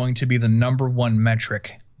probably going to be the number one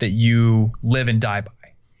metric that you live and die by.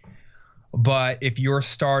 But if you're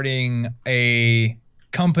starting a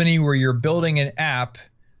company where you're building an app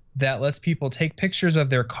that lets people take pictures of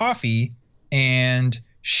their coffee and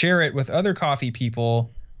share it with other coffee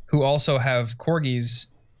people who also have corgis,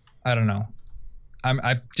 I don't know.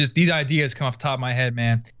 I just, these ideas come off the top of my head,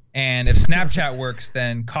 man. And if Snapchat works,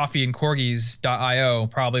 then coffeeandcorgis.io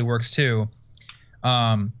probably works too.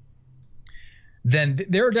 Then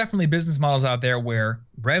there are definitely business models out there where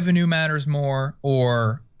revenue matters more,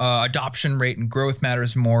 or adoption rate and growth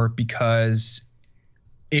matters more, because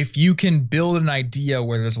if you can build an idea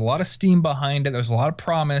where there's a lot of steam behind it, there's a lot of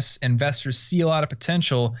promise, investors see a lot of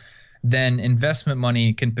potential, then investment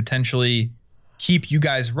money can potentially keep you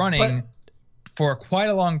guys running for quite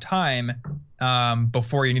a long time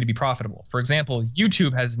before you need to be profitable. For example,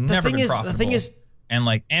 YouTube has never been profitable. The thing is, and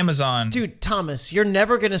like Amazon. Dude, Thomas, you're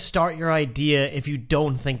never going to start your idea if you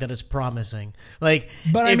don't think that it's promising. Like,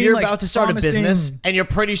 if you're about to start a business and you're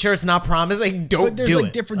pretty sure it's not promising, don't do it. But there's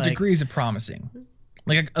like different degrees of promising.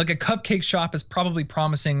 Like a cupcake shop is probably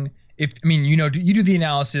promising. If, I mean, you know, you do the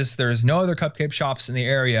analysis, there's no other cupcake shops in the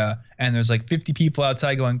area, and there's like 50 people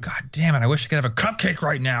outside going, God damn it, I wish I could have a cupcake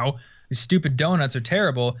right now. These stupid donuts are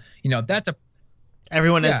terrible. You know, that's a...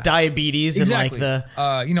 Everyone has diabetes exactly. And like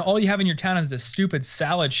the... you know, all you have in your town is this stupid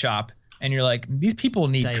salad shop, and you're like, these people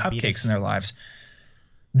need cupcakes in their lives.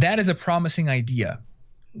 That is a promising idea,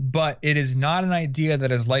 but it is not an idea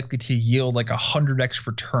that is likely to yield like 100x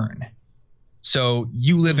return. So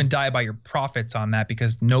you live and die by your profits on that,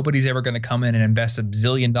 because nobody's ever going to come in and invest $1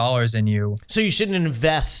 zillion in you. So you shouldn't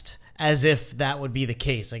invest as if that would be the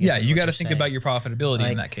case, I guess. Yeah, you got to think about your profitability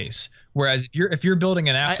in that case. Whereas if you're building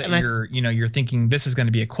an app that you're thinking this is going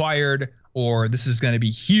to be acquired, or this is going to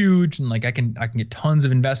be huge, and like I can get tons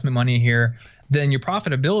of investment money here, then your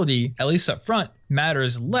profitability, at least up front,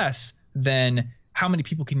 matters less than how many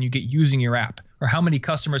people can you get using your app, or how many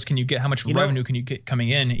customers can you get, how much revenue can you get coming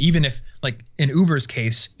in. Even if, like in Uber's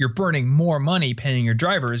case, you're burning more money paying your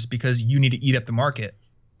drivers because you need to eat up the market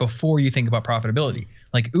before you think about profitability.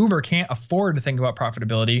 Like Uber can't afford to think about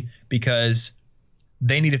profitability because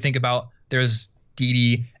they need to think about, there's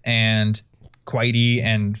Didi and Quidey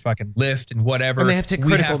and fucking Lyft and whatever. And they have to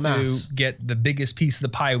critical mass. We have to get the biggest piece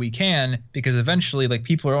of the pie we can, because eventually, like,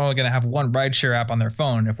 people are only going to have one rideshare app on their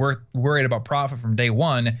phone. If we're worried about profit from day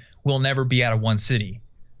one, we'll never be out of one city.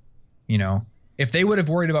 You know, if they would have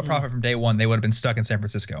worried about profit from day one, they would have been stuck in San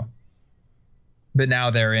Francisco. But now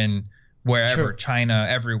they're in wherever, China,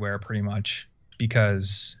 everywhere pretty much,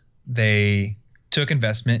 because they took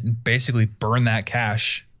investment and basically burned that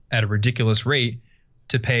cash at a ridiculous rate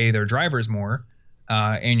to pay their drivers more.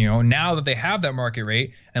 And, you know, now that they have that market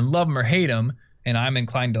rate, and love them or hate them, and I'm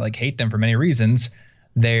inclined to like hate them for many reasons,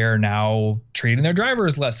 they're now treating their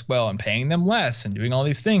drivers less well and paying them less and doing all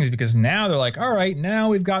these things, because now they're like, all right, now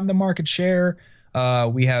we've gotten the market share.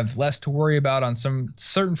 We have less to worry about on some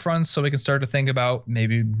certain fronts, so we can start to think about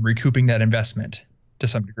maybe recouping that investment to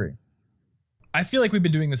some degree. I feel like we've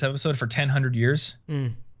been doing this episode for 1,000 years.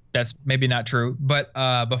 That's maybe not true, but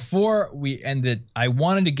before we end it, I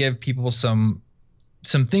wanted to give people some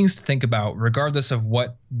things to think about, regardless of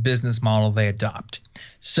what business model they adopt.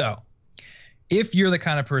 So if you're the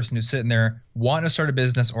kind of person who's sitting there wanting to start a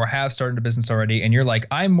business or have started a business already, and you're like,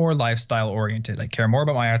 I'm more lifestyle oriented, I care more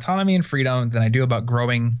about my autonomy and freedom than I do about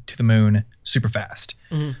growing to the moon super fast.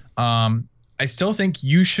 I still think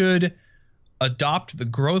you should adopt the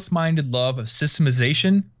growth-minded love of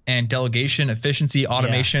systemization and delegation, efficiency,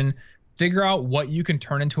 automation. Figure out what you can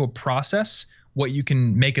turn into a process, what you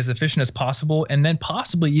can make as efficient as possible, and then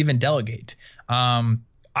possibly even delegate.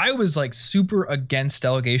 I was like super against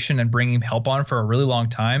delegation and bringing help on for a really long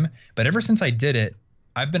time. But ever since I did it,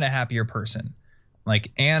 I've been a happier person.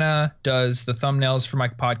 Like Anna does the thumbnails for my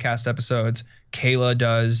podcast episodes. Kayla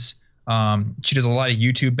does. She does a lot of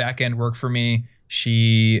YouTube back-end work for me.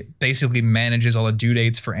 She basically manages all the due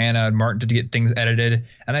dates for Anna and Martin to get things edited.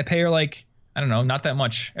 And I pay her like, I don't know, not that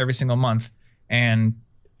much every single month. And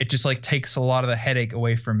it just like takes a lot of the headache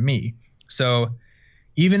away from me. So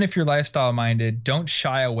even if you're lifestyle minded, don't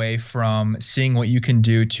shy away from seeing what you can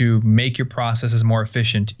do to make your processes more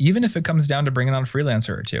efficient, even if it comes down to bringing on a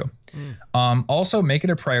freelancer or two. Also, make it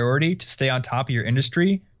a priority to stay on top of your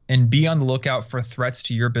industry and be on the lookout for threats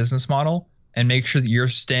to your business model, and make sure that you're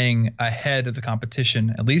staying ahead of the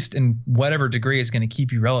competition, at least in whatever degree is going to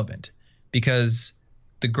keep you relevant. Because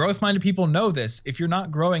the growth minded people know this. If you're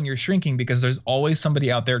not growing, you're shrinking, because there's always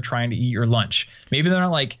somebody out there trying to eat your lunch. Maybe they're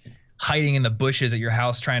not like hiding in the bushes at your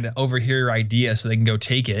house trying to overhear your idea so they can go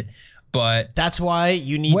take it. But that's why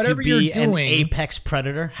you need to be an apex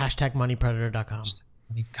predator. #moneypredator.com.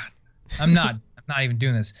 God, I'm not even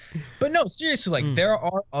doing this. But no, seriously, like there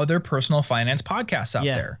are other personal finance podcasts out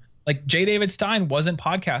there. Like J. David Stein wasn't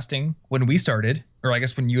podcasting when we started, or I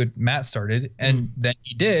guess when you and Matt started, and then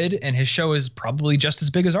he did, and his show is probably just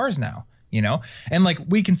as big as ours now, you know? And like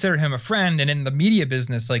we consider him a friend, and in the media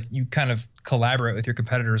business, like you kind of collaborate with your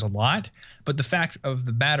competitors a lot. But the fact of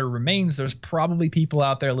the matter remains, there's probably people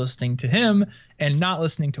out there listening to him and not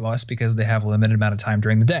listening to us because they have a limited amount of time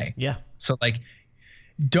during the day. Yeah. So like,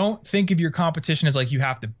 don't think of your competition as like you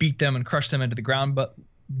have to beat them and crush them into the ground, but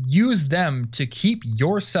use them to keep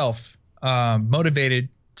yourself motivated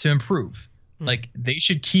to improve. Like they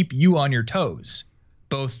should keep you on your toes,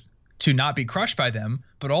 both to not be crushed by them,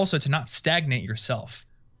 but also to not stagnate yourself.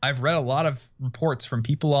 I've read a lot of reports from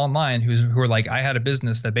people online who are like, I had a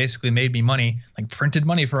business that basically made me money, like printed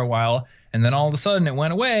money for a while, and then all of a sudden it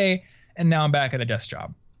went away, and now I'm back at a desk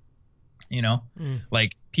job. You know,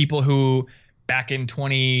 like people who back in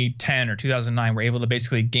 2010 or 2009 were able to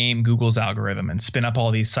basically game Google's algorithm and spin up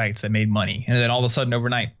all these sites that made money. And then all of a sudden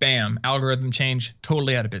overnight, bam, algorithm change,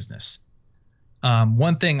 totally out of business.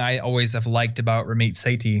 One thing I always have liked about Ramit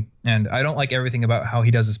Sethi, and I don't like everything about how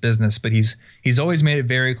he does his business, but he's always made it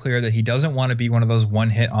very clear that he doesn't want to be one of those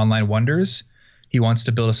one-hit online wonders. He wants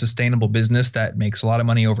to build a sustainable business that makes a lot of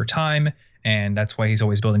money over time, and that's why he's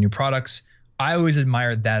always building new products. I always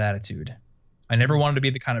admired that attitude. I never wanted to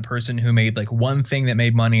be the kind of person who made like one thing that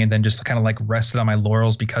made money and then just kind of like rested on my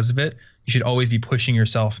laurels because of it. You should always be pushing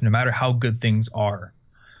yourself no matter how good things are.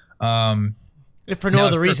 If for no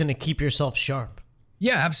other reason to keep yourself sharp.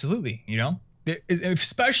 Yeah, absolutely. You know,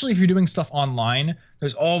 especially if you're doing stuff online,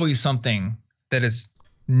 there's always something that is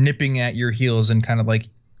nipping at your heels and kind of like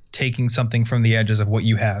taking something from the edges of what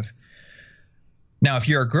you have. Now, if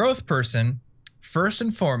you're a growth person, first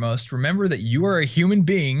and foremost, remember that you are a human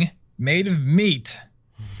being made of meat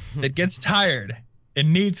that gets tired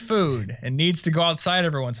and needs food and needs to go outside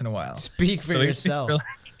every once in a while. Speak for yourself.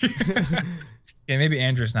 Yeah, maybe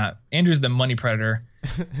Andrew's not. Andrew's the money predator.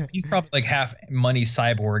 He's probably like half money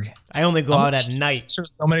cyborg. I only go out at night.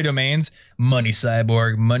 So many domains. Money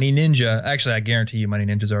cyborg, money ninja. Actually, I guarantee you money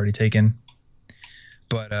ninja's already taken.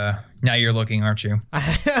 But now you're looking, aren't you?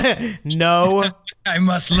 No. I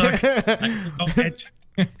must look. I know it.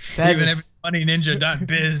 Even if it's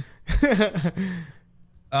moneyninja.biz.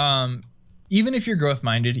 Even if you're growth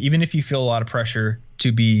minded, even if you feel a lot of pressure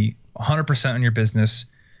to be 100% on your business,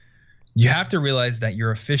 you have to realize that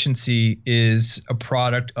your efficiency is a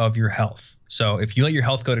product of your health. So if you let your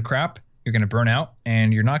health go to crap, you're going to burn out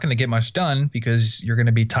and you're not going to get much done because you're going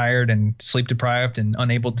to be tired and sleep deprived and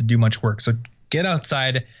unable to do much work. So get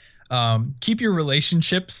outside. Keep your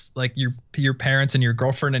relationships, like your parents and your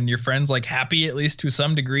girlfriend and your friends, like happy at least to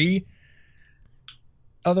some degree.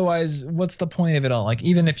 Otherwise, what's the point of it all? Like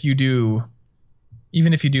even if you do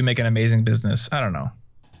make an amazing business, I don't know.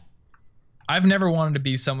 I've never wanted to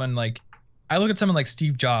be someone like, I look at someone like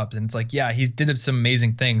Steve Jobs and it's like, yeah, he did some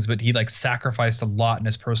amazing things, but he like sacrificed a lot in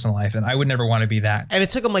his personal life, and I would never want to be that. And it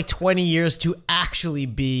took him like 20 years to actually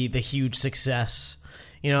be the huge success.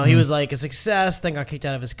 You know, he was like a success, then got kicked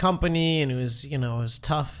out of his company, and it was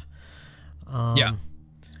tough. Yeah.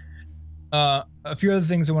 A few other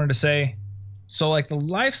things I wanted to say. So like the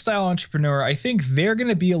lifestyle entrepreneur, I think they're going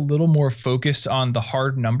to be a little more focused on the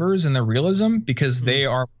hard numbers and the realism, because they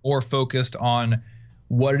are more focused on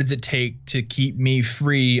what does it take to keep me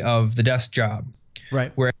free of the desk job.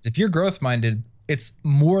 Right. Whereas if you're growth minded, it's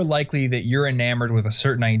more likely that you're enamored with a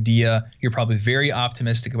certain idea. You're probably very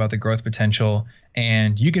optimistic about the growth potential,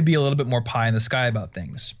 and you can be a little bit more pie in the sky about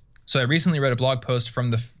things. So I recently read a blog post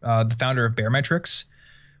from the founder of Baremetrics,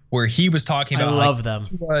 where he was talking about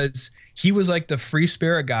he was like the free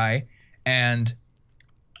spirit guy, and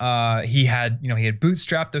he had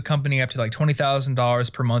bootstrapped the company up to like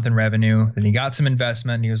 $20,000 per month in revenue. Then he got some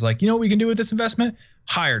investment, and he was like, you know what we can do with this investment?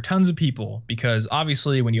 Hire tons of people, because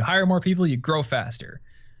obviously when you hire more people, you grow faster.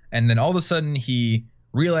 And then all of a sudden he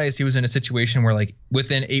realized he was in a situation where like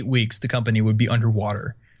within 8 weeks the company would be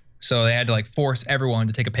underwater. So they had to like force everyone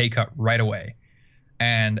to take a pay cut right away.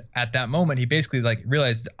 And at that moment, he basically like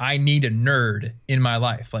realized, I need a nerd in my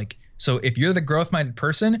life. Like, so if you're the growth minded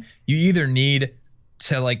person, you either need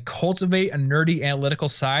to like cultivate a nerdy analytical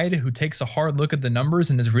side who takes a hard look at the numbers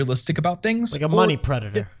and is realistic about things. Like a money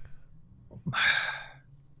predator.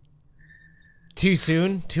 Too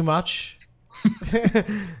soon? Too much?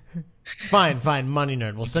 Fine. Money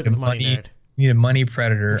nerd. We'll stick with the money nerd. You need a money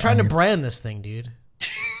predator. I'm trying to brand this thing, dude.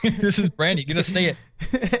 This is branding. You gotta say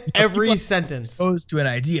it every sentence. Exposed to an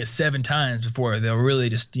idea 7 times before they'll really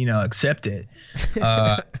just accept it.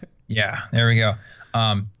 Yeah, there we go.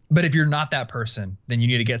 But if you're not that person, then you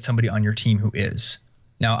need to get somebody on your team who is.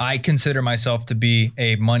 Now, I consider myself to be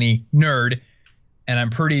a money nerd, and I'm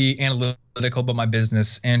pretty analytical about my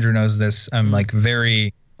business. Andrew knows this. I'm like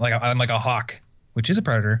I'm like a hawk, which is a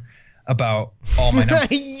predator, about all my numbers.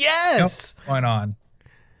 Yes. What's going on?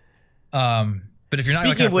 But if you're not,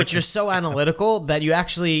 speaking of which, you're so analytical that you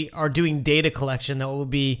actually are doing data collection that we'll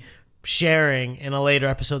be sharing in a later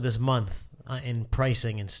episode this month in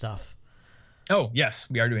pricing and stuff. Oh yes,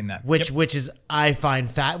 we are doing that. Which is, I find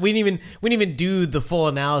we didn't even do the full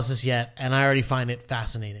analysis yet, and I already find it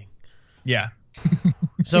fascinating. Yeah.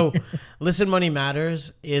 So, Listen Money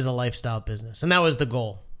Matters is a lifestyle business, and that was the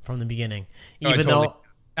goal from the beginning. Even though,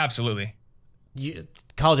 absolutely,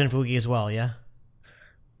 College Info Geek as well, yeah.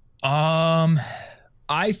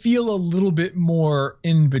 I feel a little bit more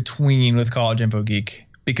in between with College Info Geek,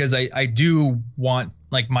 because I do want,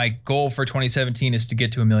 like, my goal for 2017 is to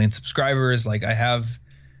get to 1 million subscribers. Like, I have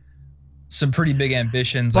some pretty big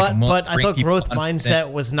ambitions. But I thought growth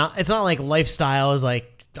mindset was not, it's not like lifestyle is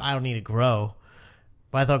like, I don't need to grow.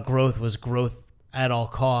 But I thought growth was growth at all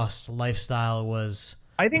costs. Lifestyle was,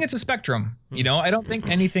 I think it's a spectrum. I don't think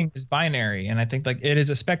anything is binary, and I think like it is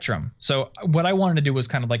a spectrum. So what I wanted to do was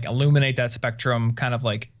kind of like illuminate that spectrum, kind of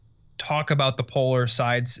like talk about the polar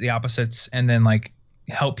sides, the opposites, and then like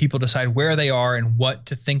help people decide where they are and what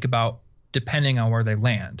to think about depending on where they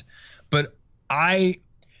land. But I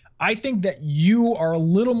think that you are a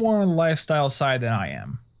little more on the lifestyle side than I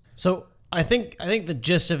am. So I think the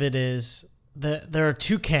gist of it is that there are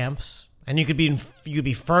 2 camps, and you could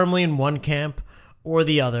be firmly in one camp or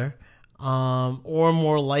the other, or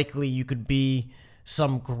more likely you could be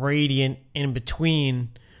some gradient in between.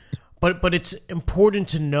 But it's important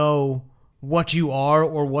to know what you are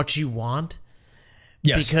or what you want.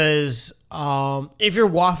 Yes. Because if you're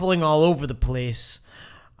waffling all over the place,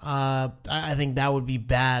 I think that would be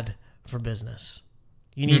bad for business.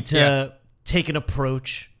 You need to take an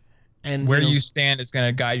approach, and where you stand is going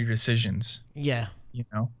to guide your decisions. Yeah.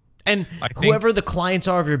 And whoever the clients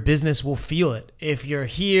are of your business will feel it. If you're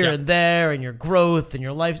here and there, and your growth and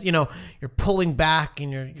your life, you're pulling back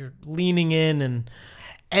and you're leaning in,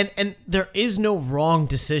 and there is no wrong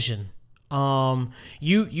decision.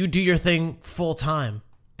 You do your thing full time,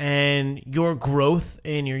 and your growth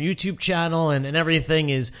in your YouTube channel and everything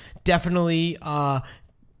is definitely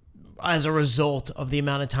as a result of the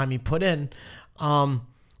amount of time you put in.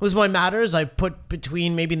 Listen Money Matters, I put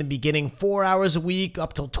between maybe in the beginning 4 hours a week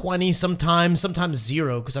up till 20 sometimes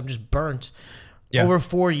 0 because I'm just burnt. Over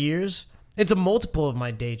 4 years. It's a multiple of my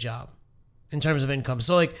day job in terms of income.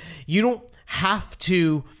 So like, you don't have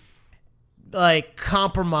to like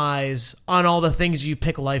compromise on all the things you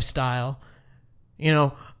pick lifestyle,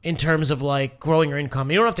 in terms of like growing your income.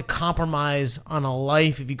 You don't have to compromise on a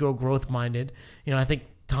life if you grow growth minded. I think,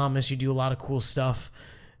 Thomas, you do a lot of cool stuff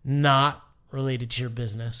not related to your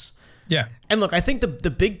business. Yeah. And look, I think the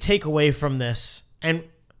big takeaway from this, and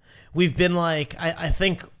we've been like, I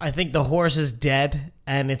think the horse is dead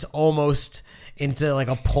and it's almost into like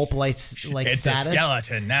a pulp like it's status. A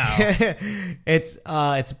skeleton now.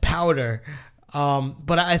 It's powder.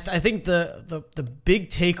 But I think the big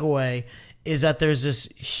takeaway is that there's this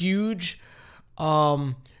huge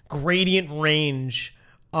gradient range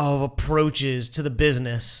of approaches to the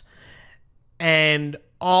business, and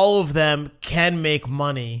all of them can make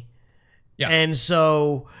money. Yeah. And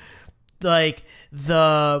so like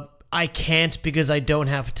I can't because I don't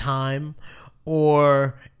have time,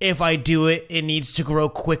 or if I do it, it needs to grow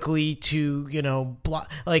quickly to,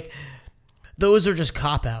 like, those are just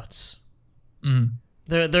cop-outs. Mm.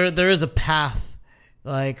 There is a path,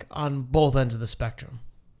 like, on both ends of the spectrum.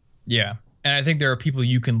 Yeah. And I think there are people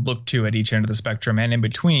you can look to at each end of the spectrum and in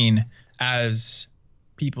between as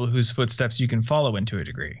people whose footsteps you can follow into a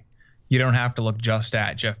degree. You don't have to look just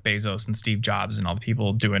at Jeff Bezos and Steve Jobs and all the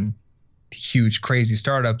people doing huge, crazy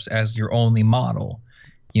startups as your only model.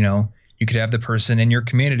 You know, you could have the person in your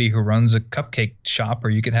community who runs a cupcake shop, or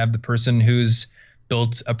you could have the person who's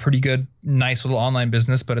built a pretty good, nice little online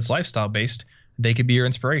business, but it's lifestyle based. They could be your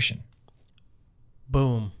inspiration.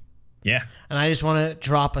 Boom. Yeah. And I just want to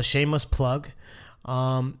drop a shameless plug.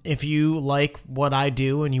 If you like what I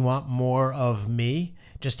do and you want more of me,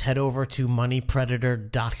 just head over to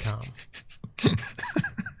moneypredator.com.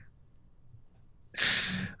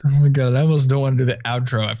 Oh my God, I almost don't want to do the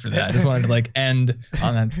outro after that. I just wanted to like end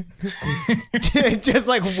on that. Just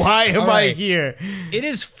like, why am I here? It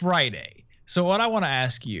is Friday. So what I want to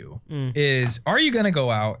ask you is, are you going to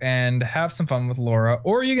go out and have some fun with Laura,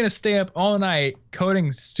 or are you going to stay up all night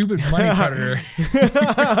coding stupid Money Predator?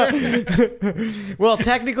 Well,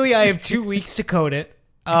 technically I have 2 weeks to code it.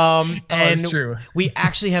 And true. We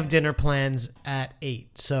actually have dinner plans at 8,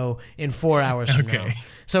 so in 4 hours from now.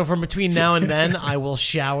 So from between now and then, I will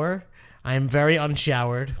shower. I am very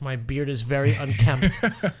unshowered. My beard is very unkempt,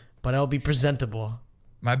 but I'll be presentable.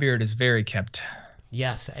 My beard is very kept.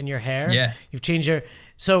 Yes, and your hair? Yeah. You've changed your...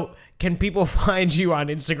 So can people find you on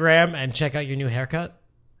Instagram and check out your new haircut?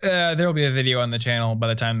 There will be a video on the channel by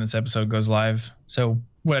the time this episode goes live. So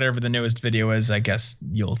whatever the newest video is, I guess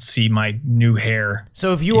you'll see my new hair.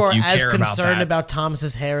 So if you are as concerned about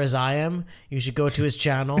Thomas's hair as I am, you should go to his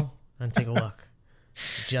channel and take a look.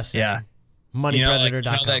 Just saying. Moneypredator.com. You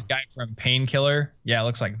know that guy from Painkiller? Yeah, it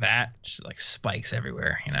looks like that. Just like spikes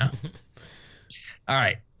everywhere, you know? All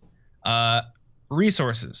right.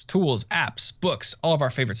 Resources, tools, apps, books, all of our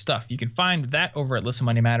favorite stuff. You can find that over at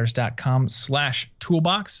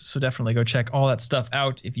listenmoneymatters.com/toolbox. So definitely go check all that stuff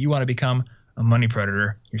out if you want to become a money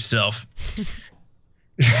predator yourself.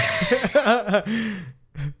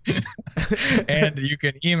 And you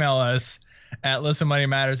can email us at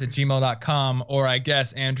listenmoneymatters@gmail.com, or I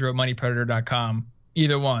guess Andrew at moneypredator.com.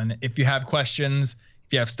 Either one. If you have questions,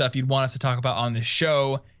 if you have stuff you'd want us to talk about on the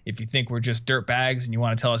show, if you think we're just dirt bags and you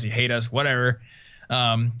want to tell us you hate us, whatever,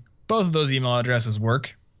 both of those email addresses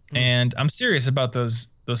work. And I'm serious about those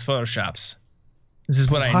Photoshops. This is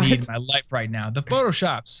what I need in my life right now. The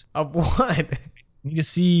Photoshops. Of what? I just need to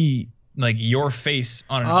see like your face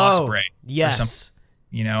on an osprey. Yes. Or something,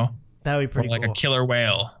 you know? That would be pretty cool. Like a killer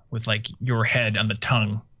whale with like your head on the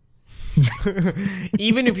tongue.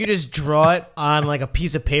 Even if you just draw it on like a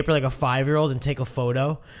piece of paper, like a 5-year-old, and take a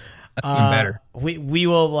photo, that's even better. We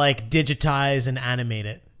will like digitize and animate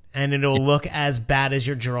it, and it'll look as bad as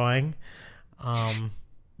your drawing.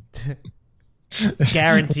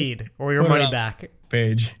 Guaranteed, or your money back.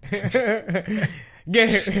 Page. It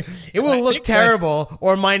will look terrible,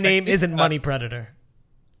 or my name isn't Money Predator.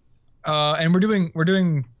 And we're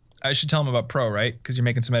doing. I should tell them about Pro, right? Because you're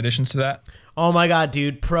making some additions to that. Oh my God,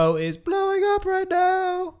 dude! Pro is blowing up right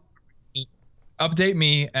now. Update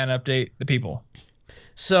me and update the people.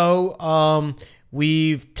 So,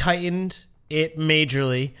 we've tightened it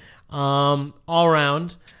majorly, all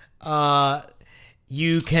around.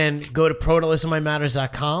 You can go to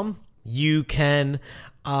pro.listenmoneymatters.com. You can,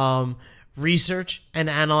 research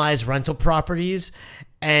and analyze rental properties,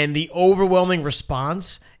 and the overwhelming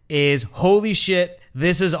response is, holy shit,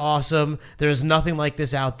 this is awesome. There's nothing like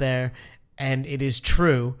this out there. And it is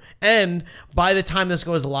true. And by the time this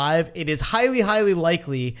goes live, it is highly, highly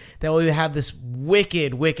likely that we'll have this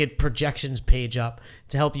wicked, wicked projections page up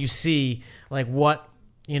to help you see like what,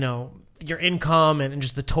 your income and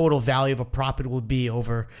just the total value of a property would be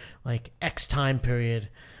over like X time period.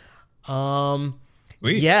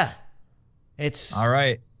 Sweet. Yeah. It's all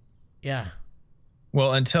right. Yeah.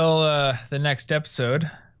 Well, until the next episode,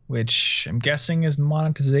 which I'm guessing is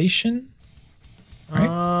monetization.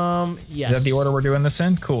 Right? Yes. Is that the order we're doing this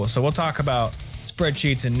in? Cool. So we'll talk about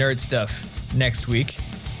spreadsheets and nerd stuff next week.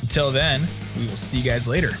 Until then, we will see you guys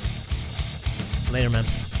later. Later, man.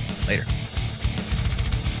 Later.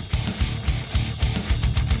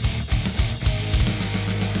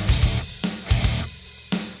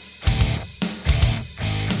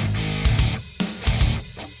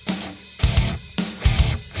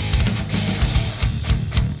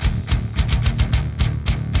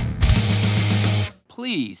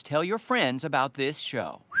 Please tell your friends about this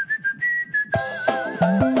show.